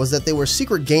 however, was that they were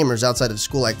secret gamers outside of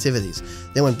school activities.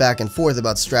 They went back and forth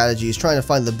about strategies, trying to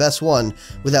find the best one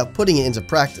without putting it into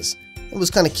practice. It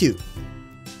was kind of cute.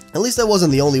 At least I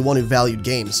wasn't the only one who valued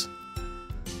games.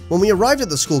 When we arrived at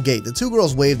the school gate, the two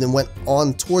girls waved and went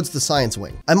on towards the science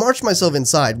wing. I marched myself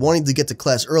inside, wanting to get to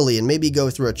class early and maybe go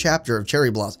through a chapter of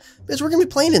Cherry Blossom. Bitch, we're gonna be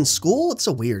playing in school? It's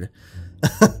so weird.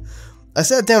 I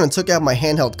sat down and took out my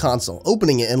handheld console,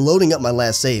 opening it and loading up my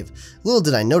last save. Little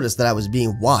did I notice that I was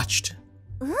being watched.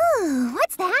 Ooh,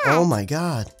 what's that? Oh my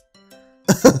god.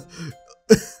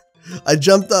 I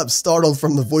jumped up, startled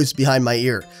from the voice behind my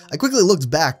ear. I quickly looked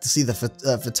back to see the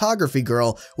photography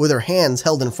girl with her hands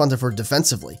held in front of her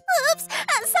defensively. Oops,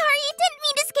 I'm sorry, didn't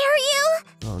mean to scare you.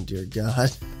 Oh dear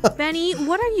god. Benny,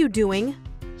 what are you doing?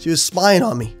 She was spying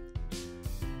on me.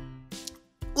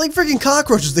 Like freaking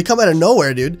cockroaches, they come out of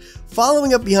nowhere, dude.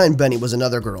 Following up behind Benny was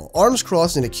another girl, arms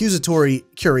crossed in accusatory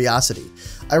curiosity.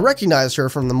 I recognized her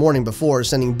from the morning before,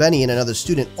 sending Benny and another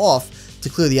student off to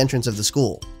clear the entrance of the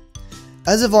school.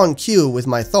 As if on cue with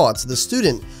my thoughts, the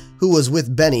student who was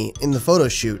with Benny in the photo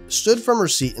shoot stood from her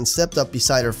seat and stepped up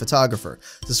beside her photographer,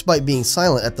 despite being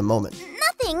silent at the moment.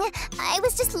 Nothing. I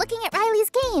was just looking at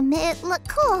Riley's game. It looked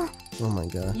cool. Oh my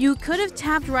god. You could have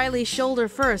tapped Riley's shoulder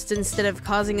first instead of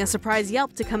causing a surprise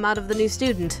yelp to come out of the new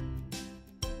student.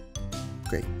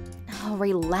 Great. Oh,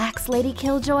 relax, Lady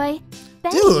Killjoy.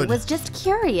 Benny Dude. was just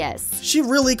curious. She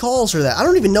really calls her that. I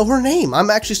don't even know her name. I'm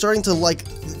actually starting to, like,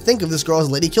 think of this girl as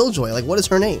Lady Killjoy. Like, what is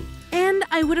her name? And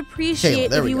I would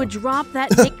appreciate if you would drop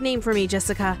that nickname for me,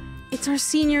 Jessica. It's our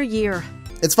senior year.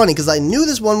 It's funny, because I knew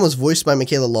this one was voiced by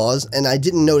Michaela Laws, and I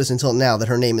didn't notice until now that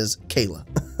her name is Kayla.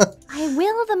 I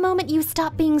will the moment you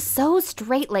stop being so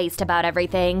straight-laced about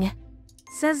everything.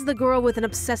 Says the girl with an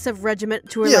obsessive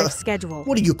regiment to her life schedule.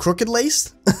 What are you,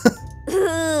 crooked-laced?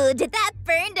 Ooh, did that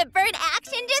burn-to-burn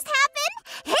action just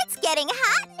happen? It's getting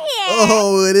hot in here!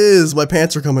 Oh, it is. My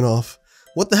pants are coming off.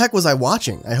 What the heck was I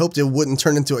watching? I hoped it wouldn't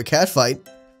turn into a catfight.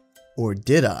 Or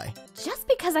did I? Just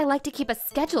because I like to keep a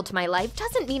schedule to my life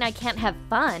doesn't mean I can't have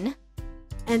fun.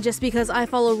 And just because I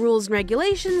follow rules and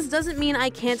regulations doesn't mean I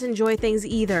can't enjoy things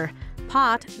either.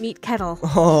 Pot meet kettle.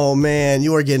 Oh man,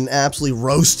 you are getting absolutely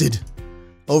roasted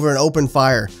over an open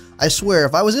fire. I swear,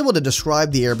 if I was able to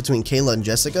describe the air between Kayla and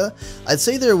Jessica, I'd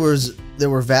say there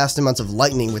were vast amounts of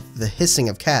lightning with the hissing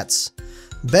of cats.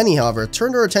 Benny, however,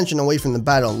 turned her attention away from the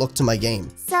battle and looked to my game.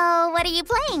 So, what are you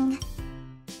playing?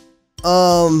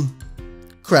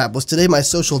 Crap, was today my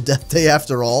social death day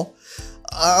after all?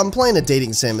 I'm playing a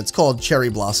dating sim. It's called Cherry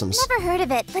Blossoms. Never heard of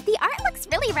it, but the art looks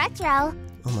really retro.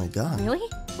 Oh my god. Really?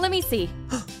 Let me see.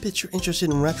 Bitch, you're interested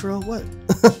in retro? What?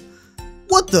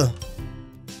 What the?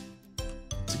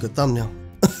 It's a good thumbnail.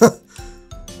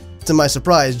 To my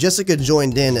surprise, Jessica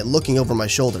joined in at looking over my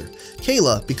shoulder.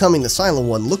 Kayla, becoming the silent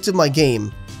one, looked at my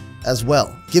game as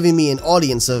well, giving me an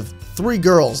audience of 3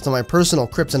 girls to my personal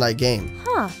kryptonite game.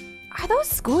 Huh. Are those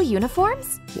school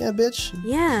uniforms? Yeah, bitch.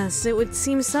 Yes, it would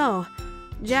seem so.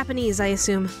 Japanese, I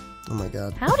assume. Oh my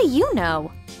god. How do you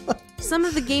know? Some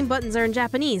of the game buttons are in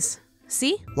Japanese.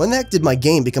 See? When the heck did my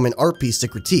game become an art piece to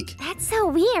critique? That's so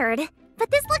weird.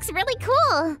 But this looks really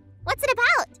cool. What's it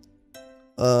about?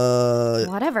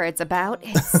 Whatever it's about,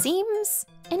 it seems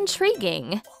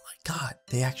intriguing. Oh my god,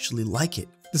 they actually like it.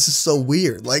 This is so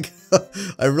weird. Like,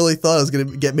 I really thought I was gonna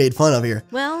get made fun of here.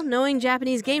 Well, knowing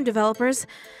Japanese game developers,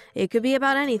 it could be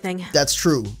about anything. That's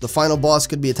true. The final boss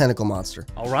could be a tentacle monster.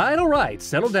 All right,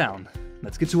 settle down.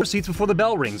 Let's get to our seats before the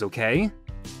bell rings, okay?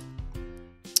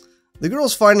 The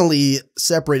girls finally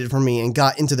separated from me and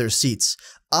got into their seats.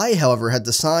 I, however, had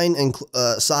to sigh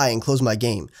and close my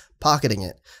game, pocketing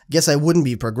it. Guess I wouldn't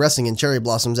be progressing in Cherry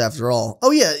Blossoms after all.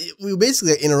 Oh yeah, we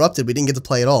basically got interrupted. We didn't get to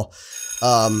play at all.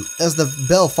 As the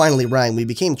bell finally rang, we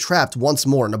became trapped once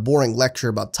more in a boring lecture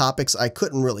about topics I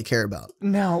couldn't really care about.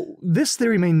 Now, this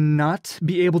theory may not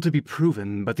be able to be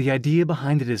proven, but the idea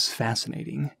behind it is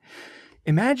fascinating.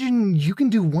 Imagine you can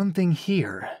do one thing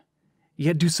here,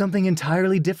 yet do something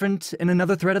entirely different in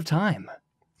another thread of time.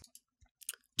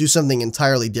 Do something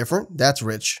entirely different? That's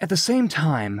rich. At the same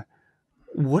time,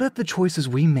 what if the choices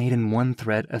we made in one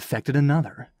thread affected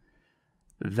another?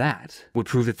 That would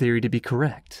prove the theory to be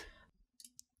correct.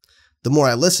 The more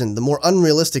I listened, the more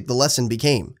unrealistic the lesson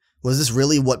became. Was this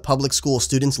really what public school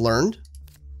students learned?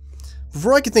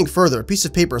 Before I could think further, a piece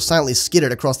of paper silently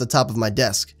skidded across the top of my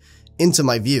desk, into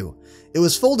my view. It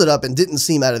was folded up and didn't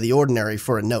seem out of the ordinary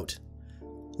for a note.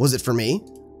 Was it for me?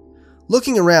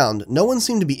 Looking around, no one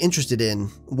seemed to be interested in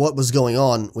what was going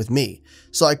on with me,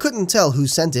 so I couldn't tell who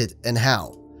sent it and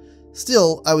how.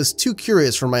 Still, I was too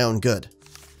curious for my own good.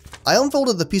 I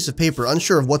unfolded the piece of paper,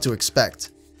 unsure of what to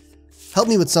expect. Help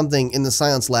me with something in the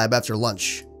science lab after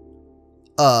lunch.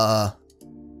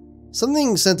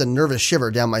 Something sent a nervous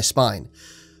shiver down my spine.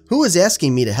 Who is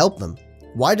asking me to help them?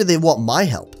 Why do they want my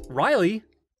help? Riley?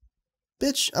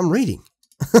 Bitch, I'm reading.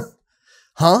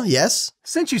 Huh? Yes?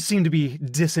 Since you seem to be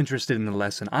disinterested in the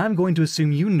lesson, I'm going to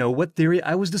assume you know what theory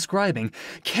I was describing.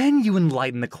 Can you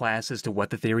enlighten the class as to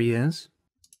what the theory is?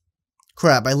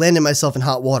 Crap, I landed myself in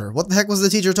hot water. What the heck was the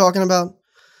teacher talking about?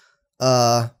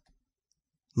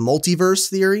 Multiverse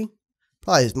theory?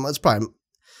 It's probably...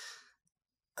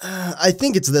 I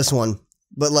think it's this one,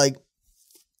 but like,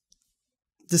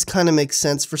 this kind of makes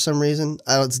sense for some reason.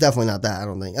 It's definitely not that, I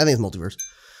don't think. I think it's multiverse.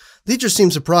 The teacher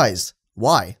seemed surprised.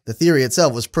 Why? The theory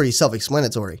itself was pretty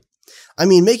self-explanatory. I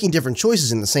mean, making different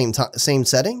choices in the same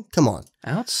setting? Come on.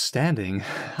 Outstanding.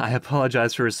 I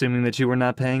apologize for assuming that you were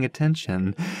not paying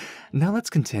attention. Now let's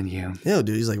continue. Ew,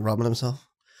 dude, he's like rubbing himself.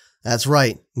 That's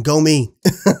right. Go me.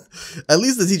 At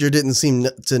least the teacher didn't seem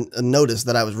to notice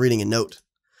that I was reading a note.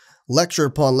 Lecture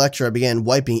upon lecture, I began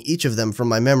wiping each of them from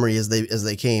my memory as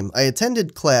they came. I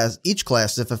attended each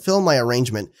class to fulfill my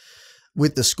arrangement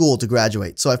with the school to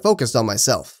graduate, so I focused on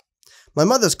myself. My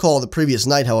mother's call the previous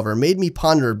night, however, made me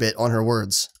ponder a bit on her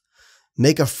words.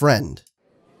 Make a friend.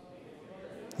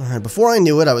 Alright, before I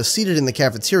knew it, I was seated in the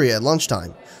cafeteria at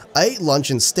lunchtime. I ate lunch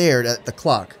and stared at the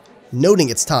clock, noting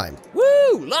its time.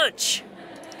 Woo! Lunch!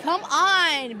 Come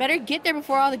on! Better get there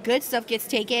before all the good stuff gets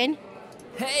taken.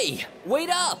 Hey! Wait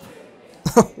up!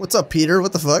 What's up, Peter?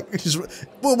 What the fuck?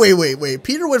 Wait.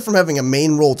 Peter went from having a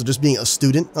main role to just being a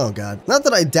student? Oh, God. Not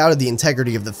that I doubted the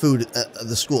integrity of the food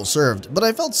the school served, but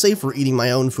I felt safer eating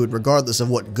my own food regardless of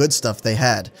what good stuff they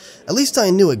had. At least I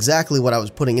knew exactly what I was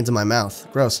putting into my mouth.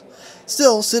 Gross.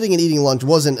 Still, sitting and eating lunch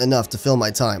wasn't enough to fill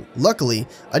my time. Luckily,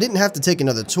 I didn't have to take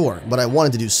another tour, but I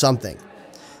wanted to do something.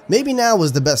 Maybe now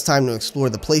was the best time to explore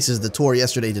the places the tour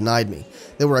yesterday denied me.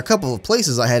 There were a couple of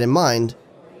places I had in mind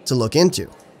to look into.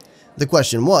 The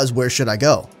question was, where should I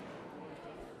go?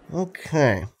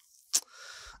 Okay.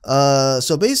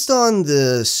 So based on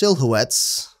the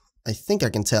silhouettes, I think I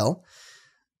can tell.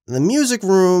 The music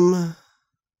room...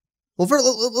 Well,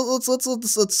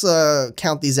 let's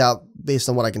count these out based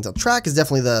on what I can tell. Track is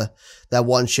definitely that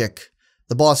one chick,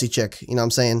 the bossy chick, you know what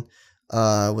I'm saying?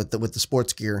 With the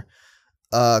sports gear.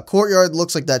 Courtyard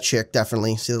looks like that chick,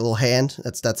 definitely. See the little hand?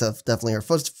 That's definitely her.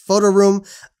 Photo room,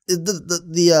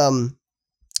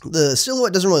 the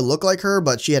silhouette doesn't really look like her,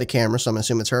 but she had a camera, so I'm gonna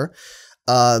assume it's her.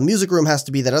 Music room has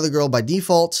to be that other girl by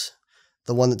default,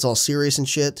 the one that's all serious and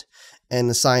shit. And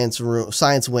the science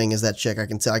wing is that chick. I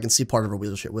can see part of her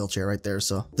wheelchair right there.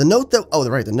 So the note that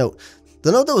the note.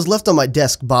 The note that was left on my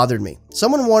desk bothered me.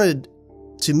 Someone wanted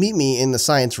to meet me in the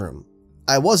science room.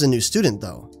 I was a new student,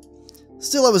 though.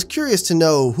 Still, I was curious to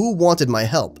know who wanted my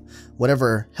help,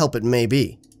 whatever help it may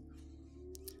be.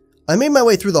 I made my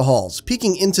way through the halls,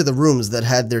 peeking into the rooms that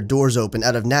had their doors open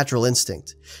out of natural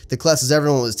instinct. The classes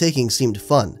everyone was taking seemed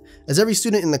fun, as every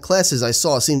student in the classes I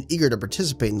saw seemed eager to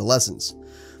participate in the lessons.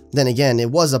 Then again, it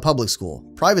was a public school.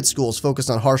 Private schools focused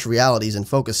on harsh realities and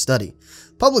focused study.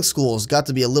 Public schools got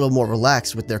to be a little more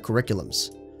relaxed with their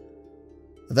curriculums.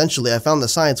 Eventually, I found the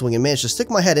science wing and managed to stick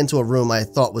my head into a room I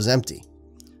thought was empty.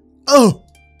 Oh!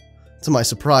 To my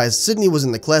surprise, Sydney was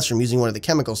in the classroom using one of the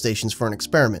chemical stations for an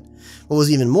experiment. What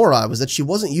was even more odd was that she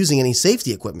wasn't using any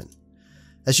safety equipment.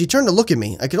 As she turned to look at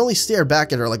me, I could only stare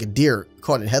back at her like a deer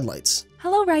caught in headlights.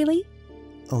 Hello, Riley.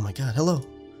 Oh my god, hello.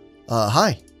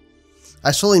 Hi.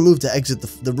 I slowly moved to exit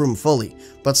the room fully,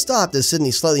 but stopped as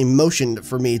Sydney slightly motioned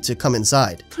for me to come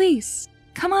inside. Please,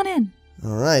 come on in.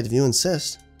 Alright, if you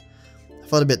insist. I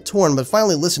felt a bit torn, but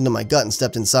finally listened to my gut and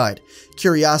stepped inside,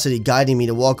 curiosity guiding me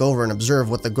to walk over and observe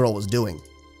what the girl was doing.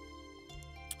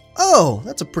 Oh,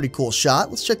 that's a pretty cool shot.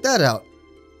 Let's check that out.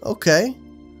 Okay.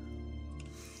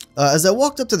 As I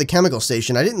walked up to the chemical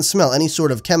station, I didn't smell any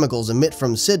sort of chemicals emit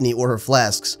from Sydney or her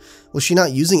flasks. Was she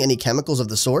not using any chemicals of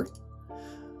the sort?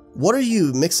 What are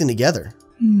you mixing together?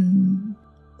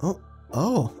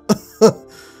 Oh.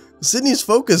 Sydney's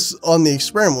focus on the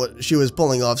experiment she was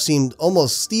pulling off seemed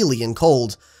almost steely and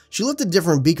cold. She looked at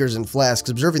different beakers and flasks,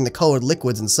 observing the colored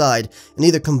liquids inside, and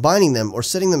either combining them or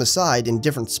setting them aside in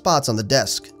different spots on the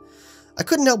desk. I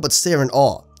couldn't help but stare in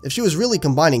awe. If she was really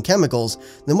combining chemicals,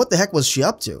 then what the heck was she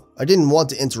up to? I didn't want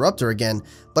to interrupt her again,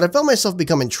 but I felt myself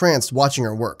become entranced watching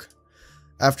her work.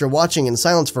 After watching in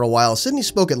silence for a while, Sydney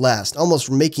spoke at last, almost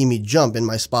making me jump in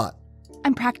my spot.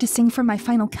 I'm practicing for my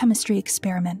final chemistry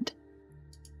experiment.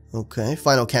 Okay,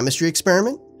 final chemistry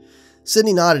experiment?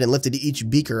 Sydney nodded and lifted each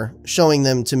beaker, showing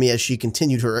them to me as she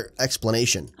continued her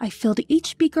explanation. I filled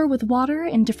each beaker with water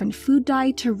and different food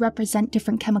dye to represent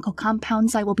different chemical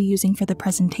compounds I will be using for the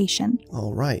presentation.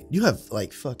 Alright, you have,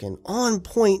 like, fucking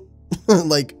on-point,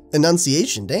 like,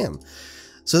 enunciation, damn.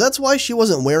 So that's why she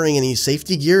wasn't wearing any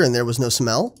safety gear and there was no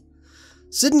smell?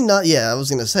 Sydney I was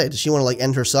gonna say, does she want to, like,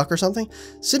 end her suck or something?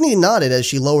 Sydney nodded as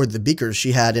she lowered the beakers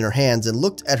she had in her hands and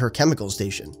looked at her chemical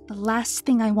station. The last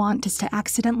thing I want is to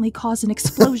accidentally cause an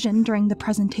explosion during the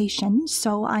presentation,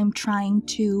 so I'm trying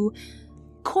to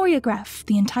choreograph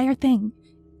the entire thing.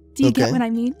 Do you get what I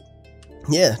mean?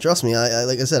 Yeah, trust me,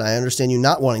 like I said, I understand you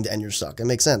not wanting to end your suck. It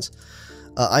makes sense.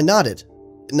 I nodded,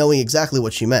 knowing exactly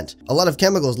what she meant. A lot of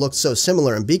chemicals looked so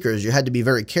similar in beakers, you had to be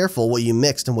very careful what you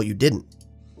mixed and what you didn't.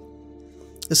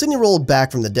 As Sydney rolled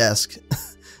back from the desk,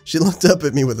 she looked up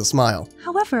at me with a smile.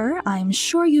 However, I'm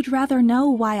sure you'd rather know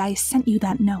why I sent you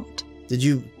that note. Did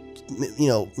you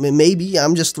maybe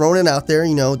I'm just throwing it out there,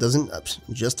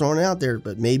 just throwing it out there,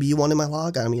 but maybe you wanted my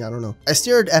log? I mean, I don't know. I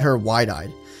stared at her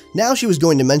wide-eyed. Now she was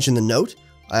going to mention the note.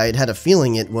 I'd had a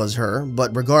feeling it was her,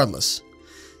 but regardless.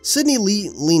 Sydney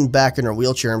leaned back in her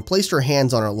wheelchair and placed her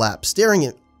hands on her lap,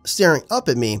 staring up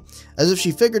at me as if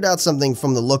she figured out something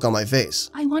from the look on my face.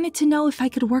 I wanted to know if I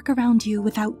could work around you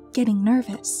without getting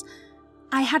nervous.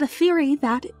 I had a theory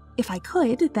that, if I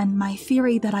could, then my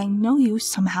theory that I know you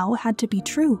somehow had to be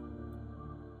true.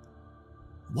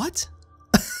 What?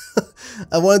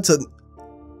 I wanted to...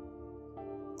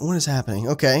 What is happening?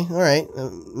 Okay, alright,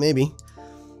 maybe.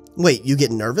 Wait, you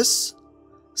get nervous?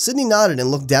 Sydney nodded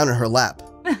and looked down at her lap.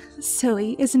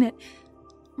 Silly, isn't it?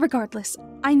 Regardless,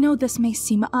 I know this may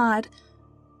seem odd,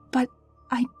 but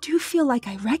I do feel like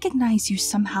I recognize you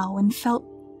somehow and felt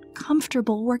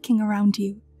comfortable working around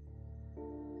you.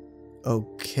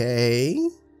 Okay.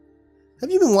 Have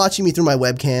you been watching me through my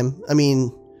webcam? I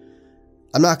mean,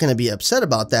 I'm not going to be upset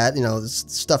about that,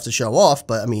 it's stuff to show off,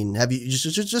 but I mean, have you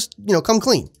just come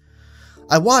clean?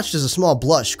 I watched as a small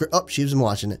blush, she was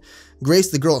watching it,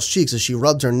 graced the girl's cheeks as she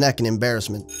rubbed her neck in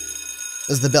embarrassment.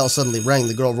 As the bell suddenly rang,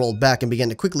 the girl rolled back and began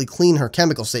to quickly clean her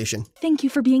chemical station. Thank you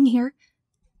for being here.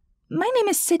 My name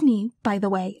is Sydney, by the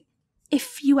way.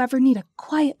 If you ever need a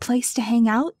quiet place to hang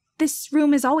out, this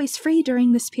room is always free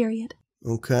during this period.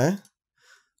 Okay.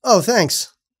 Oh,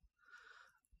 thanks.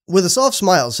 With a soft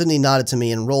smile, Sydney nodded to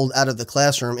me and rolled out of the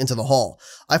classroom into the hall.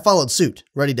 I followed suit,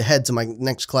 ready to head to my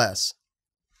next class.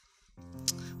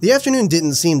 The afternoon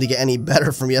didn't seem to get any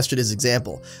better from yesterday's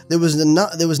example. There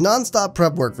was non-stop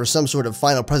prep work for some sort of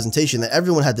final presentation that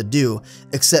everyone had to do,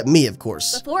 except me, of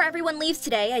course. Before everyone leaves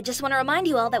today, I just want to remind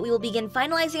you all that we will begin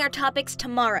finalizing our topics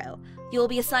tomorrow. You will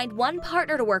be assigned one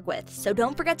partner to work with, so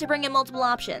don't forget to bring in multiple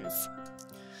options.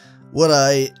 Would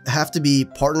I have to be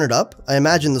partnered up? I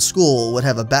imagine the school would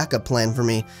have a backup plan for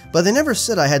me, but they never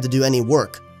said I had to do any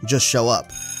work, just show up.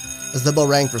 As the bell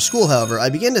rang for school, however, I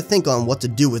began to think on what to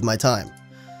do with my time.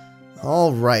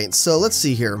 Alright, so let's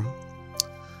see here.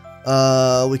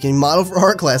 We can model for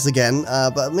art class again,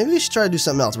 but maybe we should try to do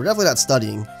something else. We're definitely not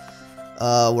studying.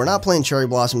 We're not playing cherry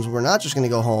blossoms. We're not just going to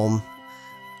go home.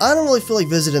 I don't really feel like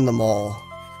visiting the mall.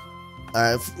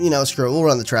 Alright, you know, screw it. We'll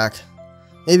run the track.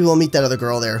 Maybe we'll meet that other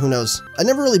girl there. Who knows? I've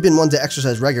never really been one to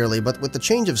exercise regularly, but with the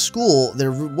change of school,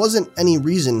 there wasn't any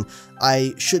reason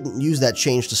I shouldn't use that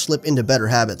change to slip into better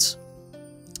habits.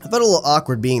 I felt a little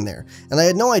awkward being there, and I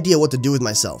had no idea what to do with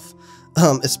myself.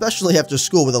 Especially after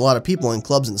school with a lot of people in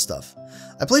clubs and stuff.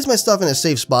 I placed my stuff in a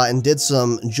safe spot and did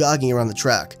some jogging around the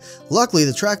track. Luckily,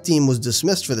 the track team was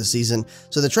dismissed for the season,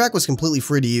 so the track was completely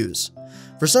free to use.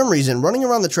 For some reason, running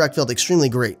around the track felt extremely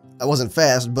great. I wasn't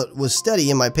fast, but was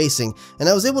steady in my pacing, and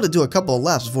I was able to do a couple of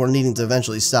laps before needing to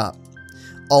eventually stop.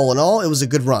 All in all, it was a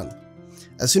good run.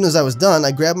 As soon as I was done,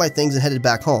 I grabbed my things and headed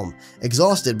back home,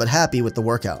 exhausted but happy with the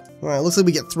workout. Alright, looks like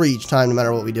we get 3 each time no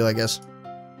matter what we do, I guess.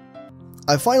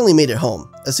 I finally made it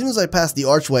home. As soon as I passed the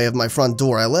archway of my front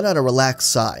door, I let out a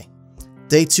relaxed sigh.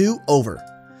 Day 2 over.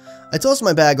 I tossed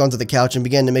my bag onto the couch and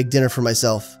began to make dinner for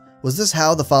myself. Was this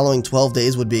how the following 12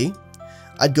 days would be?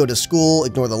 I'd go to school,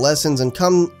 ignore the lessons, and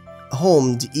come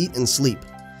home to eat and sleep.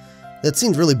 That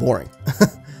seemed really boring.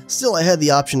 Still, I had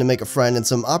the option to make a friend, and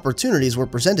some opportunities were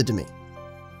presented to me.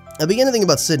 I began to think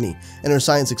about Sydney and her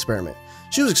science experiment.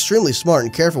 She was extremely smart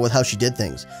and careful with how she did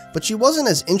things, but she wasn't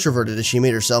as introverted as she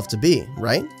made herself to be,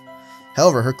 right?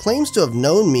 However, her claims to have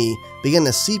known me began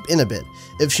to seep in a bit.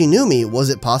 If she knew me, was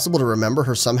it possible to remember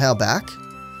her somehow back?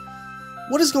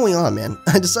 What is going on, man?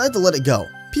 I decided to let it go.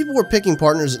 People were picking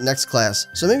partners at next class,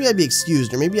 so maybe I'd be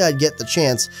excused, or maybe I'd get the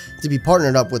chance to be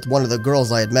partnered up with one of the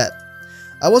girls I had met.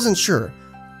 I wasn't sure.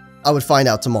 I would find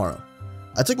out tomorrow.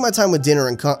 I took my time with dinner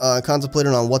and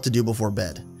contemplated on what to do before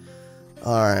bed.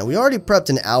 Alright, we already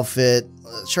prepped an outfit.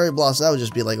 Cherry blossom, that would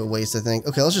just be like a waste, I think.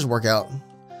 Okay, let's just work out.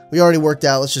 We already worked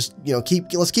out. Let's just, you know,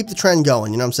 let's keep the trend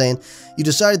going, you know what I'm saying? You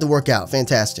decided to work out.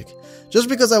 Fantastic. Just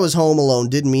because I was home alone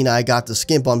didn't mean I got to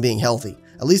skimp on being healthy.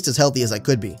 At least as healthy as I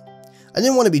could be. I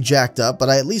didn't want to be jacked up, but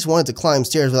I at least wanted to climb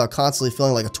stairs without constantly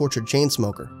feeling like a tortured chain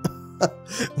smoker.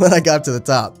 When I got to the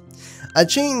top. I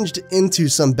changed into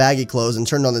some baggy clothes and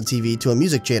turned on the TV to a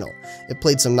music channel. It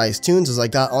played some nice tunes as I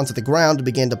got onto the ground and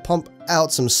began to pump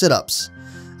out some sit-ups.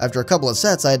 After a couple of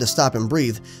sets, I had to stop and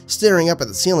breathe, staring up at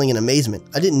the ceiling in amazement.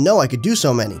 I didn't know I could do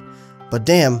so many. But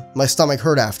damn, my stomach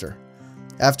hurt after.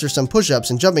 After some push-ups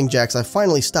and jumping jacks, I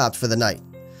finally stopped for the night.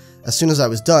 As soon as I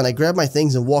was done, I grabbed my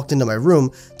things and walked into my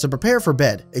room to prepare for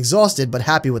bed, exhausted but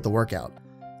happy with the workout.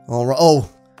 Alright, oh.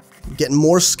 Getting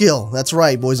more skill. That's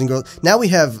right, boys and girls. Now we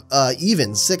have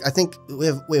even 6. I think we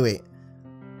have. Wait.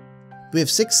 We have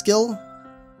 6 skill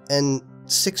and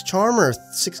 6 charm, or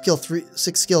 6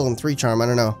 skill and 3 charm. I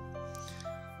don't know.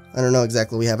 I don't know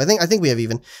exactly what we have. I think we have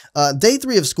even. Day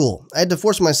 3 of school. I had to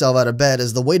force myself out of bed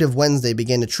as the weight of Wednesday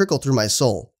began to trickle through my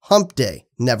soul. Hump day.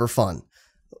 Never fun.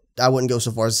 I wouldn't go so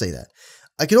far as to say that.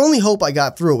 I could only hope I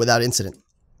got through it without incident.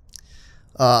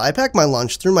 I packed my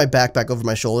lunch, threw my backpack over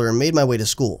my shoulder, and made my way to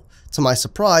school. To my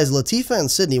surprise, Latifah and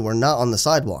Sydney were not on the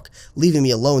sidewalk, leaving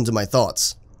me alone to my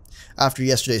thoughts. After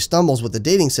yesterday's stumbles with the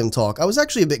dating sim talk, I was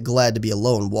actually a bit glad to be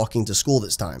alone walking to school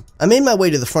this time. I made my way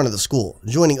to the front of the school,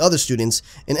 joining other students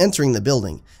and entering the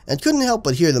building, and couldn't help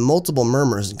but hear the multiple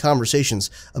murmurs and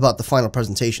conversations about the final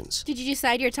presentations. Did you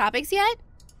decide your topics yet?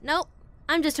 Nope.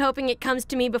 I'm just hoping it comes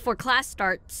to me before class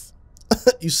starts.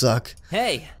 You suck.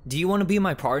 Hey, do you want to be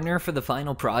my partner for the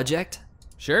final project?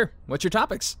 Sure. What's your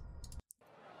topics?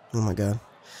 Oh my god.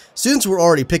 Students were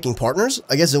already picking partners.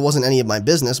 I guess it wasn't any of my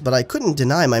business, but I couldn't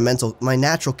deny my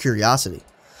natural curiosity.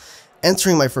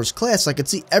 Entering my first class, I could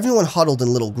see everyone huddled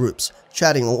in little groups,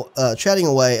 chatting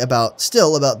away about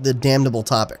the damnable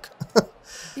topic.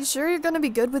 You sure you're gonna be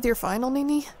good with your final,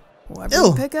 Nini? Whoever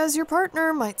you pick as your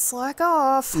partner might slack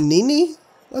off. Nini?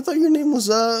 I thought your name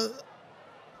was,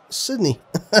 Sydney.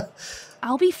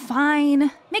 I'll be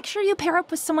fine. Make sure you pair up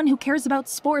with someone who cares about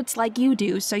sports like you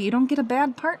do, so you don't get a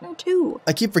bad partner, too.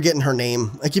 I keep forgetting her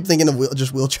name. I keep thinking of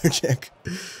just wheelchair chick.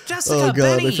 Jessica, oh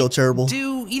god, Benny, I feel terrible.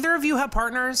 Do either of you have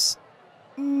partners?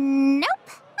 Nope.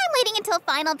 I'm waiting until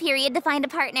final period to find a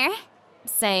partner.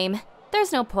 Same.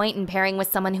 There's no point in pairing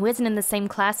with someone who isn't in the same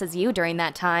class as you during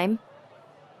that time.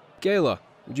 Gayla,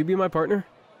 would you be my partner?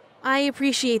 I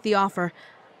appreciate the offer,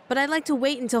 but I'd like to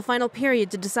wait until final period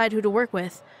to decide who to work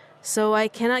with. So I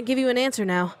cannot give you an answer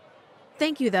now.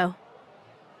 Thank you, though.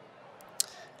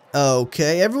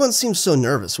 Okay, everyone seems so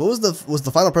nervous. Was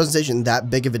the final presentation that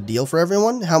big of a deal for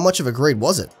everyone? How much of a grade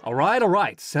was it? All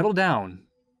right, settle down.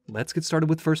 Let's get started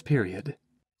with first period.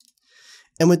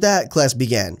 And with that, class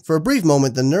began. For a brief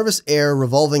moment, the nervous air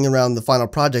revolving around the final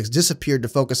projects disappeared to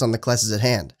focus on the classes at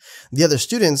hand. The other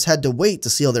students had to wait to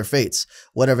seal their fates,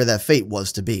 whatever that fate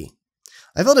was to be.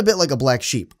 I felt a bit like a black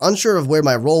sheep, unsure of where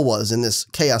my role was in this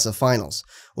chaos of finals.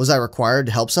 Was I required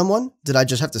to help someone? Did I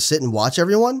just have to sit and watch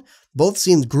everyone? Both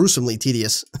seemed gruesomely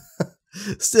tedious.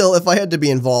 Still, if I had to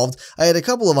be involved, I had a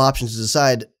couple of options to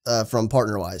decide from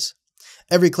partner-wise.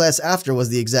 Every class after was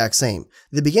the exact same.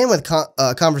 They began with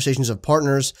conversations of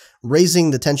partners,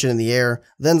 raising the tension in the air,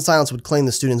 then silence would claim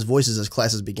the students' voices as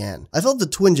classes began. I felt a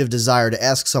twinge of desire to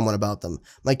ask someone about them.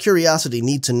 My curiosity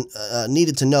needed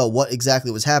to know what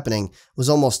exactly was happening was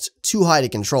almost too high to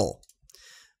control.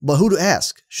 But who to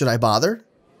ask? Should I bother?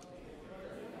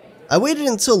 I waited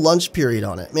until lunch period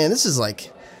on it. Man, this is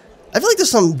like... I feel like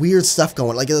there's some weird stuff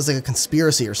going, like it's like a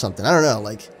conspiracy or something. I don't know,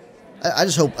 like... I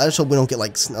just hope we don't get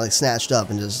like snatched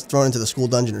up and just thrown into the school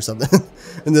dungeon or something,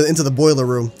 into the boiler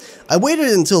room. I waited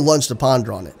until lunch to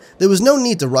ponder on it. There was no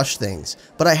need to rush things,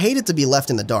 but I hated to be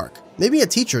left in the dark. Maybe a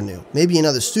teacher knew. Maybe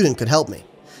another student could help me.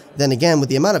 Then again, with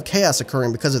the amount of chaos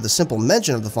occurring because of the simple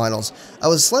mention of the finals, I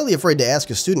was slightly afraid to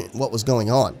ask a student what was going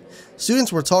on.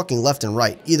 Students were talking left and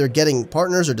right, either getting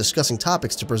partners or discussing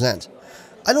topics to present.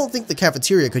 I don't think the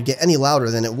cafeteria could get any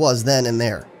louder than it was then and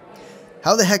there.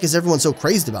 How the heck is everyone so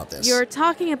crazed about this? You're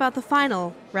talking about the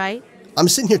final, right? I'm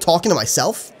sitting here talking to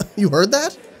myself? You heard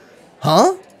that?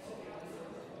 Huh?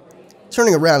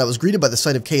 Turning around, I was greeted by the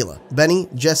sight of Kayla, Benny,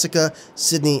 Jessica,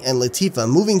 Sydney, and Latifah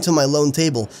moving to my lone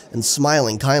table and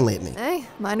smiling kindly at me. Hey,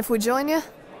 mind if we join you?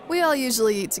 We all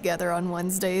usually eat together on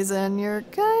Wednesdays, and you're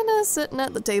kinda sitting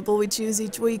at the table we choose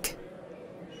each week.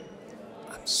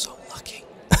 I'm so lucky.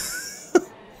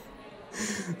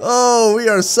 Oh, we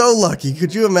are so lucky.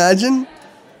 Could you imagine?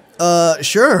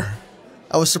 Sure.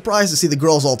 I was surprised to see the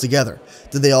girls all together.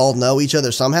 Did they all know each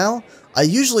other somehow? I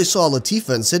usually saw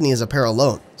Latifah and Sydney as a pair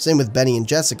alone. Same with Benny and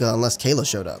Jessica unless Kayla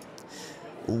showed up.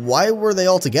 Why were they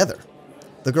all together?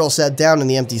 The girl sat down in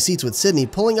the empty seats with Sydney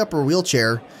pulling up her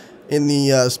wheelchair in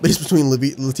the space between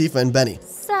Latifah and Benny.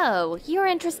 So, you're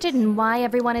interested in why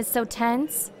everyone is so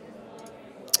tense?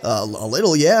 A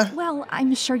little, yeah. Well,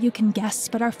 I'm sure you can guess,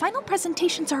 but our final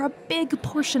presentations are a big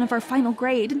portion of our final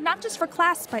grade, not just for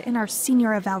class, but in our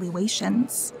senior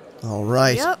evaluations. All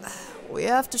right. Yep, we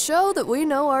have to show that we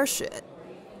know our shit.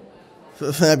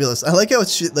 Fabulous. I like how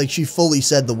it's she fully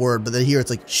said the word, but then here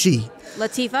it's like she.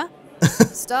 Latifah?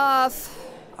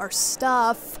 Our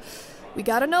stuff. We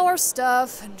gotta know our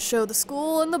stuff and show the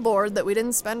school and the board that we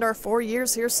didn't spend our 4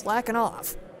 years here slacking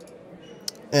off.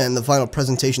 And the final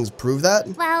presentations prove that?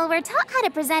 Well, we're taught how to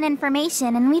present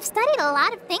information, and we've studied a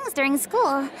lot of things during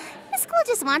school. The school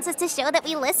just wants us to show that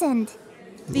we listened.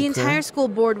 The entire school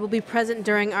board will be present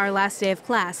during our last day of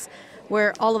class,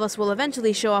 where all of us will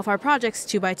eventually show off our projects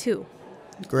 2 by 2.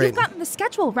 Great. You've gotten the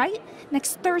schedule, right?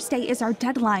 Next Thursday is our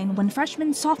deadline when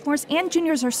freshmen, sophomores, and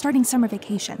juniors are starting summer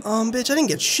vacation. Bitch, I didn't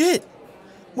get shit.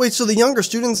 Wait, so the younger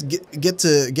students get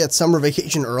to get summer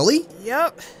vacation early?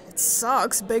 Yep. It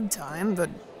sucks big time, but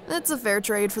it's a fair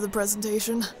trade for the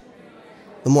presentation.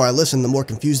 The more I listened, the more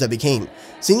confused I became.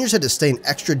 Seniors had to stay an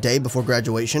extra day before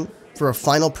graduation for a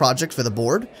final project for the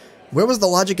board? Where was the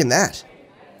logic in that?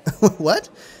 What?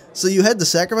 So you had to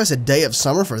sacrifice a day of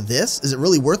summer for this? Is it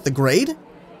really worth the grade?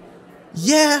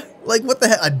 Yeah, like what the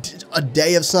heck? A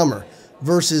day of summer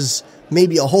versus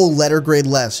maybe a whole letter grade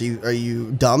less. Are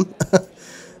you dumb?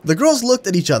 The girls looked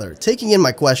at each other, taking in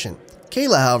my question.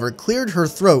 Kayla, however, cleared her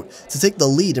throat to take the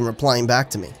lead in replying back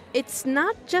to me. It's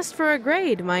not just for a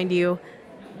grade, mind you.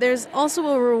 There's also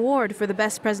a reward for the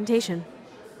best presentation.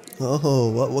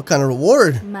 Oh, what kind of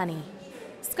reward? Money.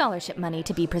 Scholarship money,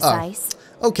 to be precise.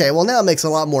 Oh. Okay, well now it makes a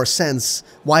lot more sense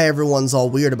why everyone's all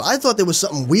weird about it. I thought there was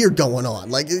something weird going on.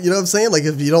 Like, you know what I'm saying? Like,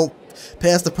 if you don't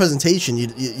pass the presentation,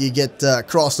 you get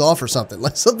crossed off or something.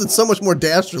 Like, something so much more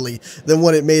dastardly than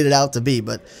what it made it out to be.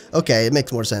 But, okay, it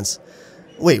makes more sense.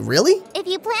 Wait, really? If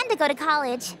you plan to go to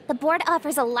college, the board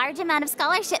offers a large amount of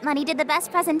scholarship money to the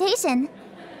best presentation.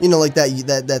 You know, like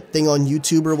that thing on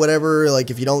YouTube or whatever. Like,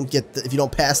 if you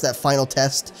don't pass that final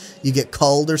test, you get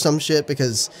culled or some shit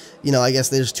because, you know, I guess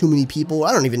there's too many people.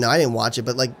 I don't even know. I didn't watch it,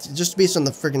 but like just based on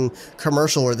the freaking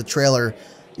commercial or the trailer,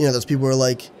 you know, those people were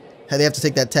like, hey, they have to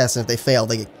take that test, and if they fail,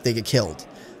 they get killed.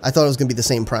 I thought it was going to be the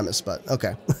same premise, but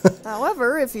okay.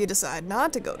 However, if you decide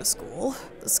not to go to school,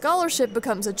 the scholarship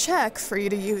becomes a check for you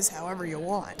to use however you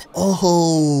want.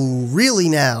 Oh, really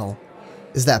now?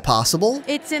 Is that possible?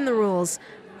 It's in the rules.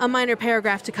 A minor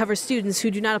paragraph to cover students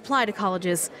who do not apply to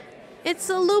colleges.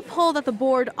 It's a loophole that the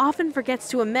board often forgets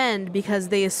to amend because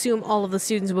they assume all of the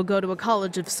students will go to a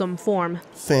college of some form.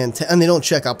 And they don't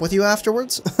check up with you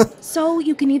afterwards? So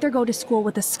you can either go to school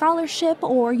with a scholarship,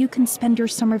 or you can spend your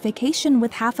summer vacation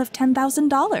with half of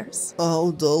 $10,000.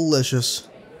 Oh, delicious.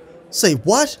 Say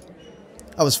what?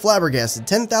 I was flabbergasted.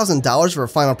 $10,000 for a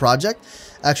final project?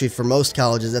 Actually, for most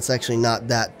colleges, that's actually not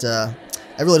that,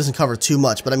 it really doesn't cover too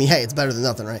much, but I mean, hey, it's better than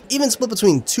nothing, right? Even split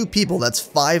between two people, that's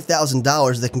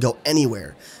 $5,000 that can go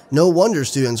anywhere. No wonder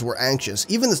students were anxious,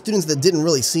 even the students that didn't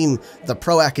really seem the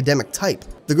pro-academic type.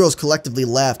 The girls collectively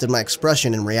laughed at my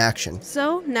expression and reaction.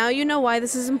 So, now you know why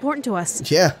this is important to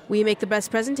us. Yeah. We make the best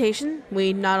presentation,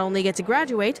 we not only get to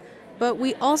graduate, but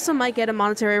we also might get a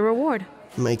monetary reward.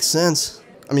 Makes sense.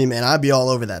 I mean, man, I'd be all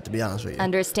over that, to be honest with you.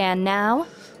 Understand now?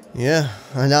 Yeah,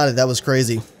 I nodded. That was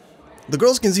crazy. The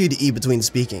girls continued to eat between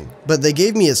speaking, but they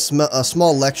gave me a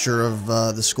small lecture of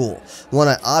the school, one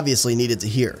I obviously needed to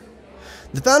hear.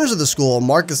 The founders of the school,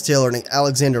 Marcus Taylor and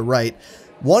Alexander Wright,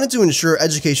 wanted to ensure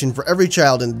education for every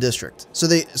child in the district, so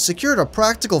they secured a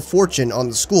practical fortune on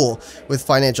the school with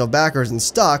financial backers and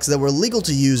stocks that were legal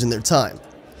to use in their time.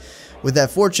 With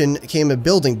that fortune came a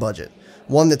building budget,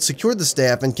 one that secured the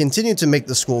staff and continued to make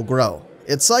the school grow.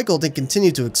 It cycled and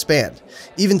continued to expand,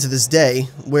 even to this day,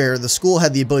 where the school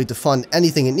had the ability to fund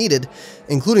anything it needed,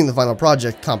 including the final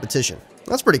project competition.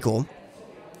 That's pretty cool.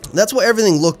 That's why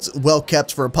everything looked well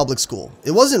kept for a public school.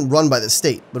 It wasn't run by the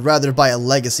state, but rather by a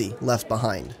legacy left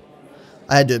behind.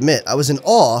 I had to admit, I was in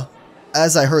awe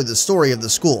as I heard the story of the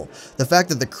school. The fact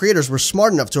that the creators were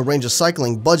smart enough to arrange a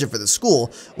cycling budget for the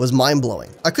school was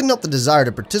mind-blowing. I couldn't help the desire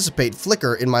to participate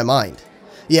flicker in my mind.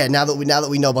 Yeah, now that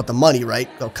we know about the money, right?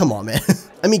 Oh, come on, man.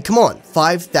 I mean, come on,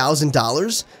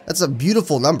 $5,000? That's a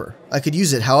beautiful number. I could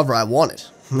use it however I want it.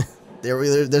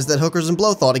 There's that hookers and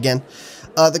blow thought again.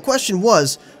 The question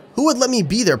was, who would let me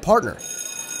be their partner?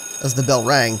 As the bell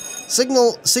rang,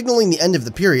 signaling the end of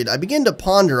the period, I began to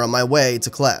ponder on my way to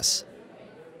class.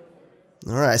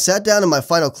 Alright, I sat down in my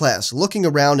final class, looking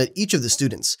around at each of the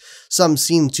students. Some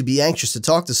seemed to be anxious to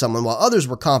talk to someone, while others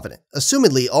were confident,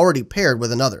 assumedly already paired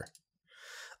with another.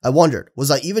 I wondered,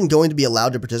 was I even going to be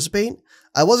allowed to participate?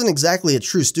 I wasn't exactly a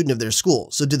true student of their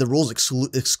school, so did the rules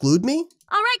exclude me?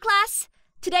 All right, class.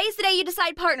 Today's the day you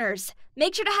decide partners.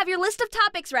 Make sure to have your list of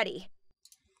topics ready.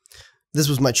 This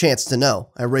was my chance to know.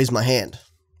 I raised my hand.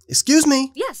 Excuse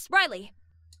me? Yes, Riley.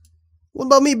 What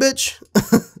about me, bitch?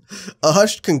 A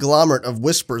hushed conglomerate of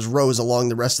whispers rose along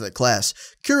the rest of the class.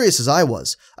 Curious as I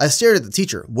was, I stared at the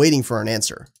teacher, waiting for an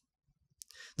answer.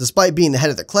 Despite being the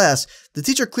head of the class, the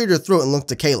teacher cleared her throat and looked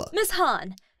to Kayla. Miss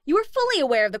Hahn, you were fully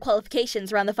aware of the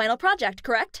qualifications around the final project,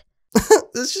 correct?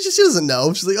 She doesn't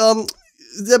know. She's like,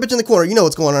 that bitch in the corner, you know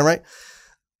what's going on, right?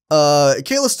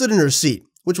 Kayla stood in her seat,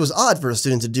 which was odd for a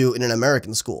student to do in an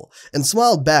American school, and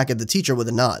smiled back at the teacher with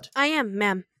a nod. I am,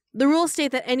 ma'am. The rules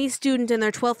state that any student in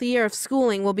their 12th year of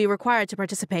schooling will be required to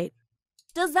participate.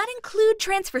 Does that include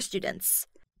transfer students?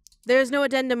 There is no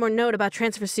addendum or note about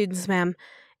transfer students, ma'am.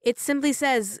 It simply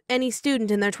says any student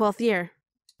in their 12th year.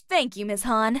 Thank you, Miss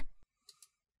Hahn.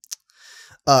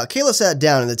 Kayla sat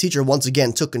down and the teacher once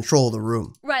again took control of the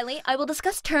room. Riley, I will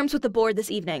discuss terms with the board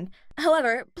this evening.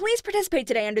 However, please participate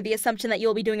today under the assumption that you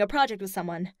will be doing a project with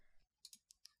someone.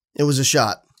 It was a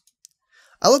shot.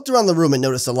 I looked around the room and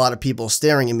noticed a lot of people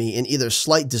staring at me in either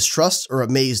slight distrust or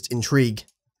amazed intrigue.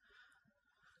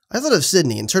 I thought of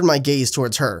Sydney and turned my gaze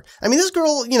towards her. I mean, this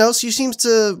girl, you know, she seems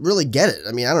to really get it.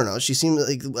 I mean, I don't know. She seems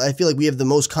like, I feel like we have the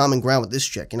most common ground with this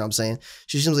chick, you know what I'm saying?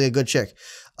 She seems like a good chick.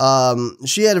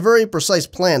 She had a very precise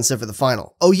plan set for the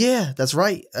final. Oh yeah, that's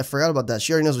right. I forgot about that.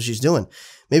 She already knows what she's doing.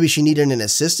 Maybe she needed an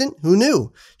assistant? Who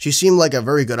knew? She seemed like a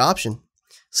very good option.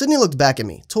 Sydney looked back at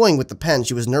me, toying with the pen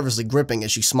she was nervously gripping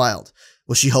as she smiled.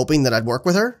 Was she hoping that I'd work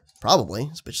with her? Probably.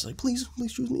 This bitch is like, please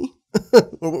choose me.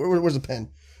 Where's the pen?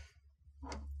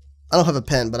 I don't have a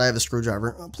pen, but I have a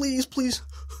screwdriver. Oh, please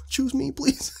choose me,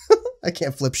 please. I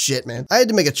can't flip shit, man. I had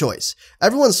to make a choice.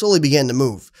 Everyone slowly began to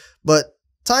move, but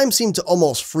time seemed to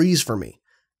almost freeze for me.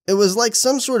 It was like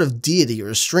some sort of deity or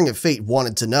a string of fate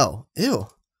wanted to know. Ew.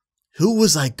 Who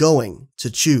was I going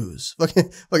to choose?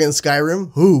 Fucking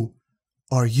Skyrim? Who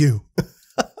are you?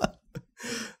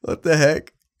 What the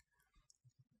heck?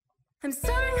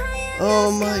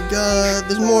 Oh my god,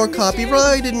 there's more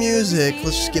copyrighted music.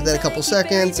 Let's just give that a couple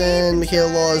seconds and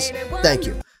Michaela Laws, thank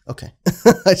you. Okay.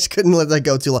 I just couldn't let that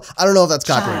go too long. I don't know if that's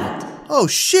copyrighted. Oh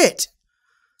shit!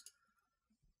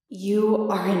 You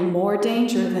are in more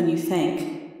danger than you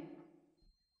think.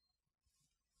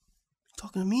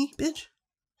 Talking to me, bitch?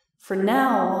 For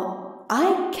now,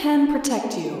 I can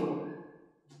protect you.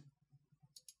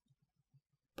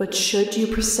 But should you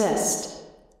persist,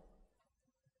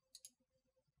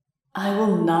 I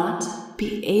will not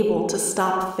be able to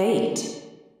stop fate.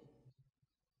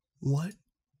 What?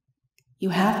 You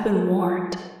have been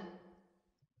warned.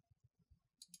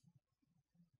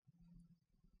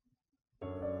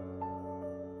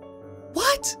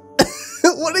 What?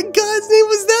 What in God's name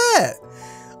was that?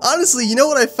 Honestly, you know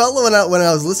what I felt when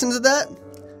I was listening to that?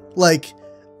 Like,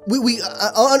 we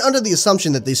under the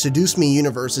assumption that the Seduce Me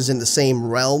universe is in the same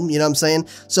realm, you know what I'm saying?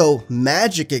 So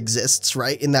magic exists,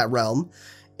 right, in that realm,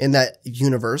 in that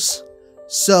universe.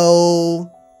 So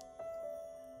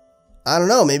I don't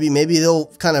know, maybe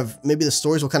the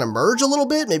stories will kind of merge a little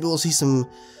bit. Maybe we'll see some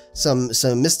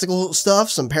mystical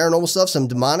stuff, some paranormal stuff, some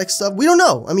demonic stuff. We don't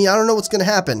know. I mean, I don't know what's going to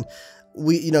happen.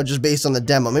 Just based on the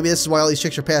demo. Maybe this is why all these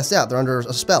chicks are passed out. They're under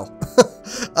a spell.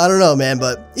 I don't know, man.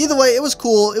 But either way, it was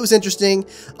cool. It was interesting.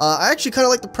 I actually kind of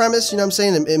like the premise. You know what I'm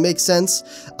saying? It makes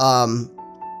sense.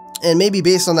 And maybe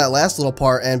based on that last little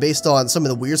part and based on some of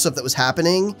the weird stuff that was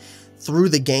happening through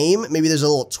the game, maybe there's a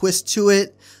little twist to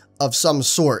it of some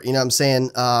sort. You know what I'm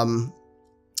saying? I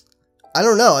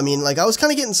don't know. I mean, like, I was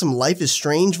kind of getting some Life is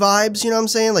Strange vibes. You know what I'm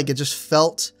saying? Like, it just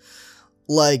felt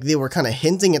like they were kind of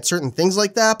hinting at certain things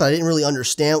like that, but I didn't really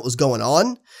understand what was going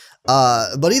on.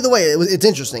 But either way, it's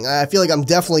interesting. I feel like I'm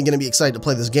definitely going to be excited to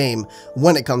play this game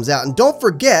when it comes out. And don't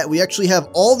forget, we actually have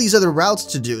all these other routes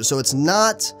to do, so it's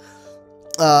not,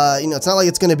 it's not like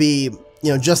it's going to be,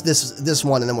 just this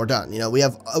one and then we're done. We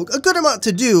have a good amount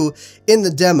to do in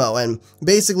the demo, and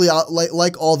basically,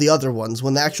 like all the other ones,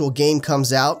 when the actual game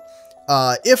comes out,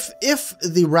 if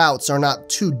the routes are not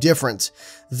too different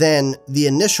than the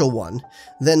initial one,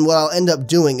 then what I'll end up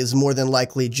doing is more than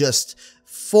likely just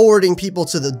forwarding people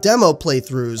to the demo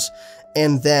playthroughs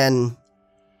and then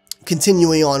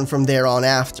continuing on from there on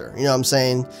after. You know what I'm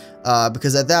saying?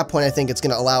 Because at that point, I think it's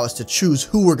going to allow us to choose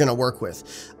who we're going to work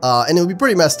with. And it would be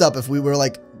pretty messed up if we were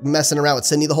like messing around with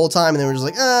Sydney the whole time and then we're just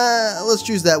like, let's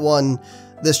choose that one,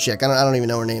 this chick. I don't even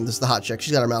know her name. This is the hot chick.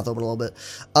 She's got her mouth open a little bit.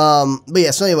 But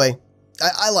yeah, so anyway,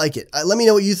 I like it. Let me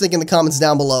know what you think in the comments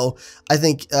down below. I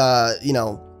think, I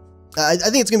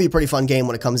think it's going to be a pretty fun game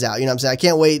when it comes out. You know what I'm saying? I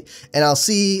can't wait. And I'll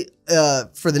see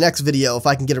for the next video if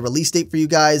I can get a release date for you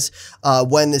guys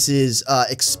when this is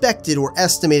expected or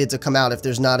estimated to come out if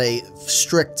there's not a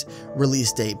strict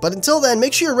release date. But until then,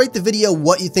 make sure you rate the video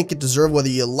what you think it deserves, whether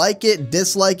you like it,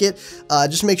 dislike it.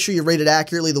 Just make sure you rate it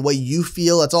accurately the way you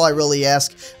feel. That's all I really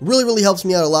ask. Really, really helps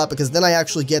me out a lot because then I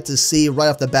actually get to see right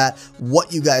off the bat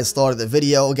what you guys thought of the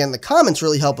video. Again, the comments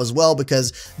really help as well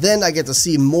because then I get to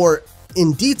see more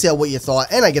in detail what you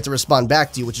thought, and I get to respond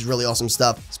back to you, which is really awesome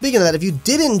stuff. Speaking of that, if you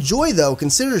did enjoy, though,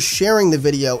 consider sharing the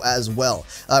video as well.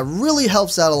 Really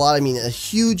helps out a lot. I mean, a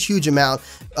huge amount.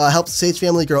 Helps the Sage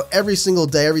family grow every single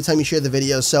day, every time you share the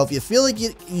video. So if you feel like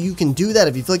you can do that,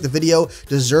 if you feel like the video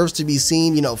deserves to be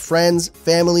seen, friends,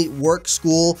 family, work,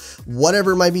 school,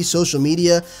 whatever it might be, social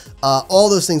media, all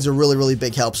those things are really, really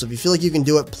big help. So if you feel like you can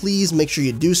do it, please make sure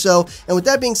you do so. And with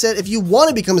that being said, if you want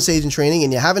to become a Sage in training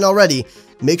and you haven't already,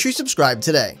 make sure you subscribe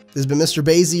today. This has been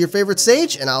MrBayeasy, your favorite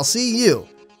Sage, and I'll see you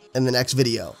in the next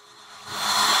video.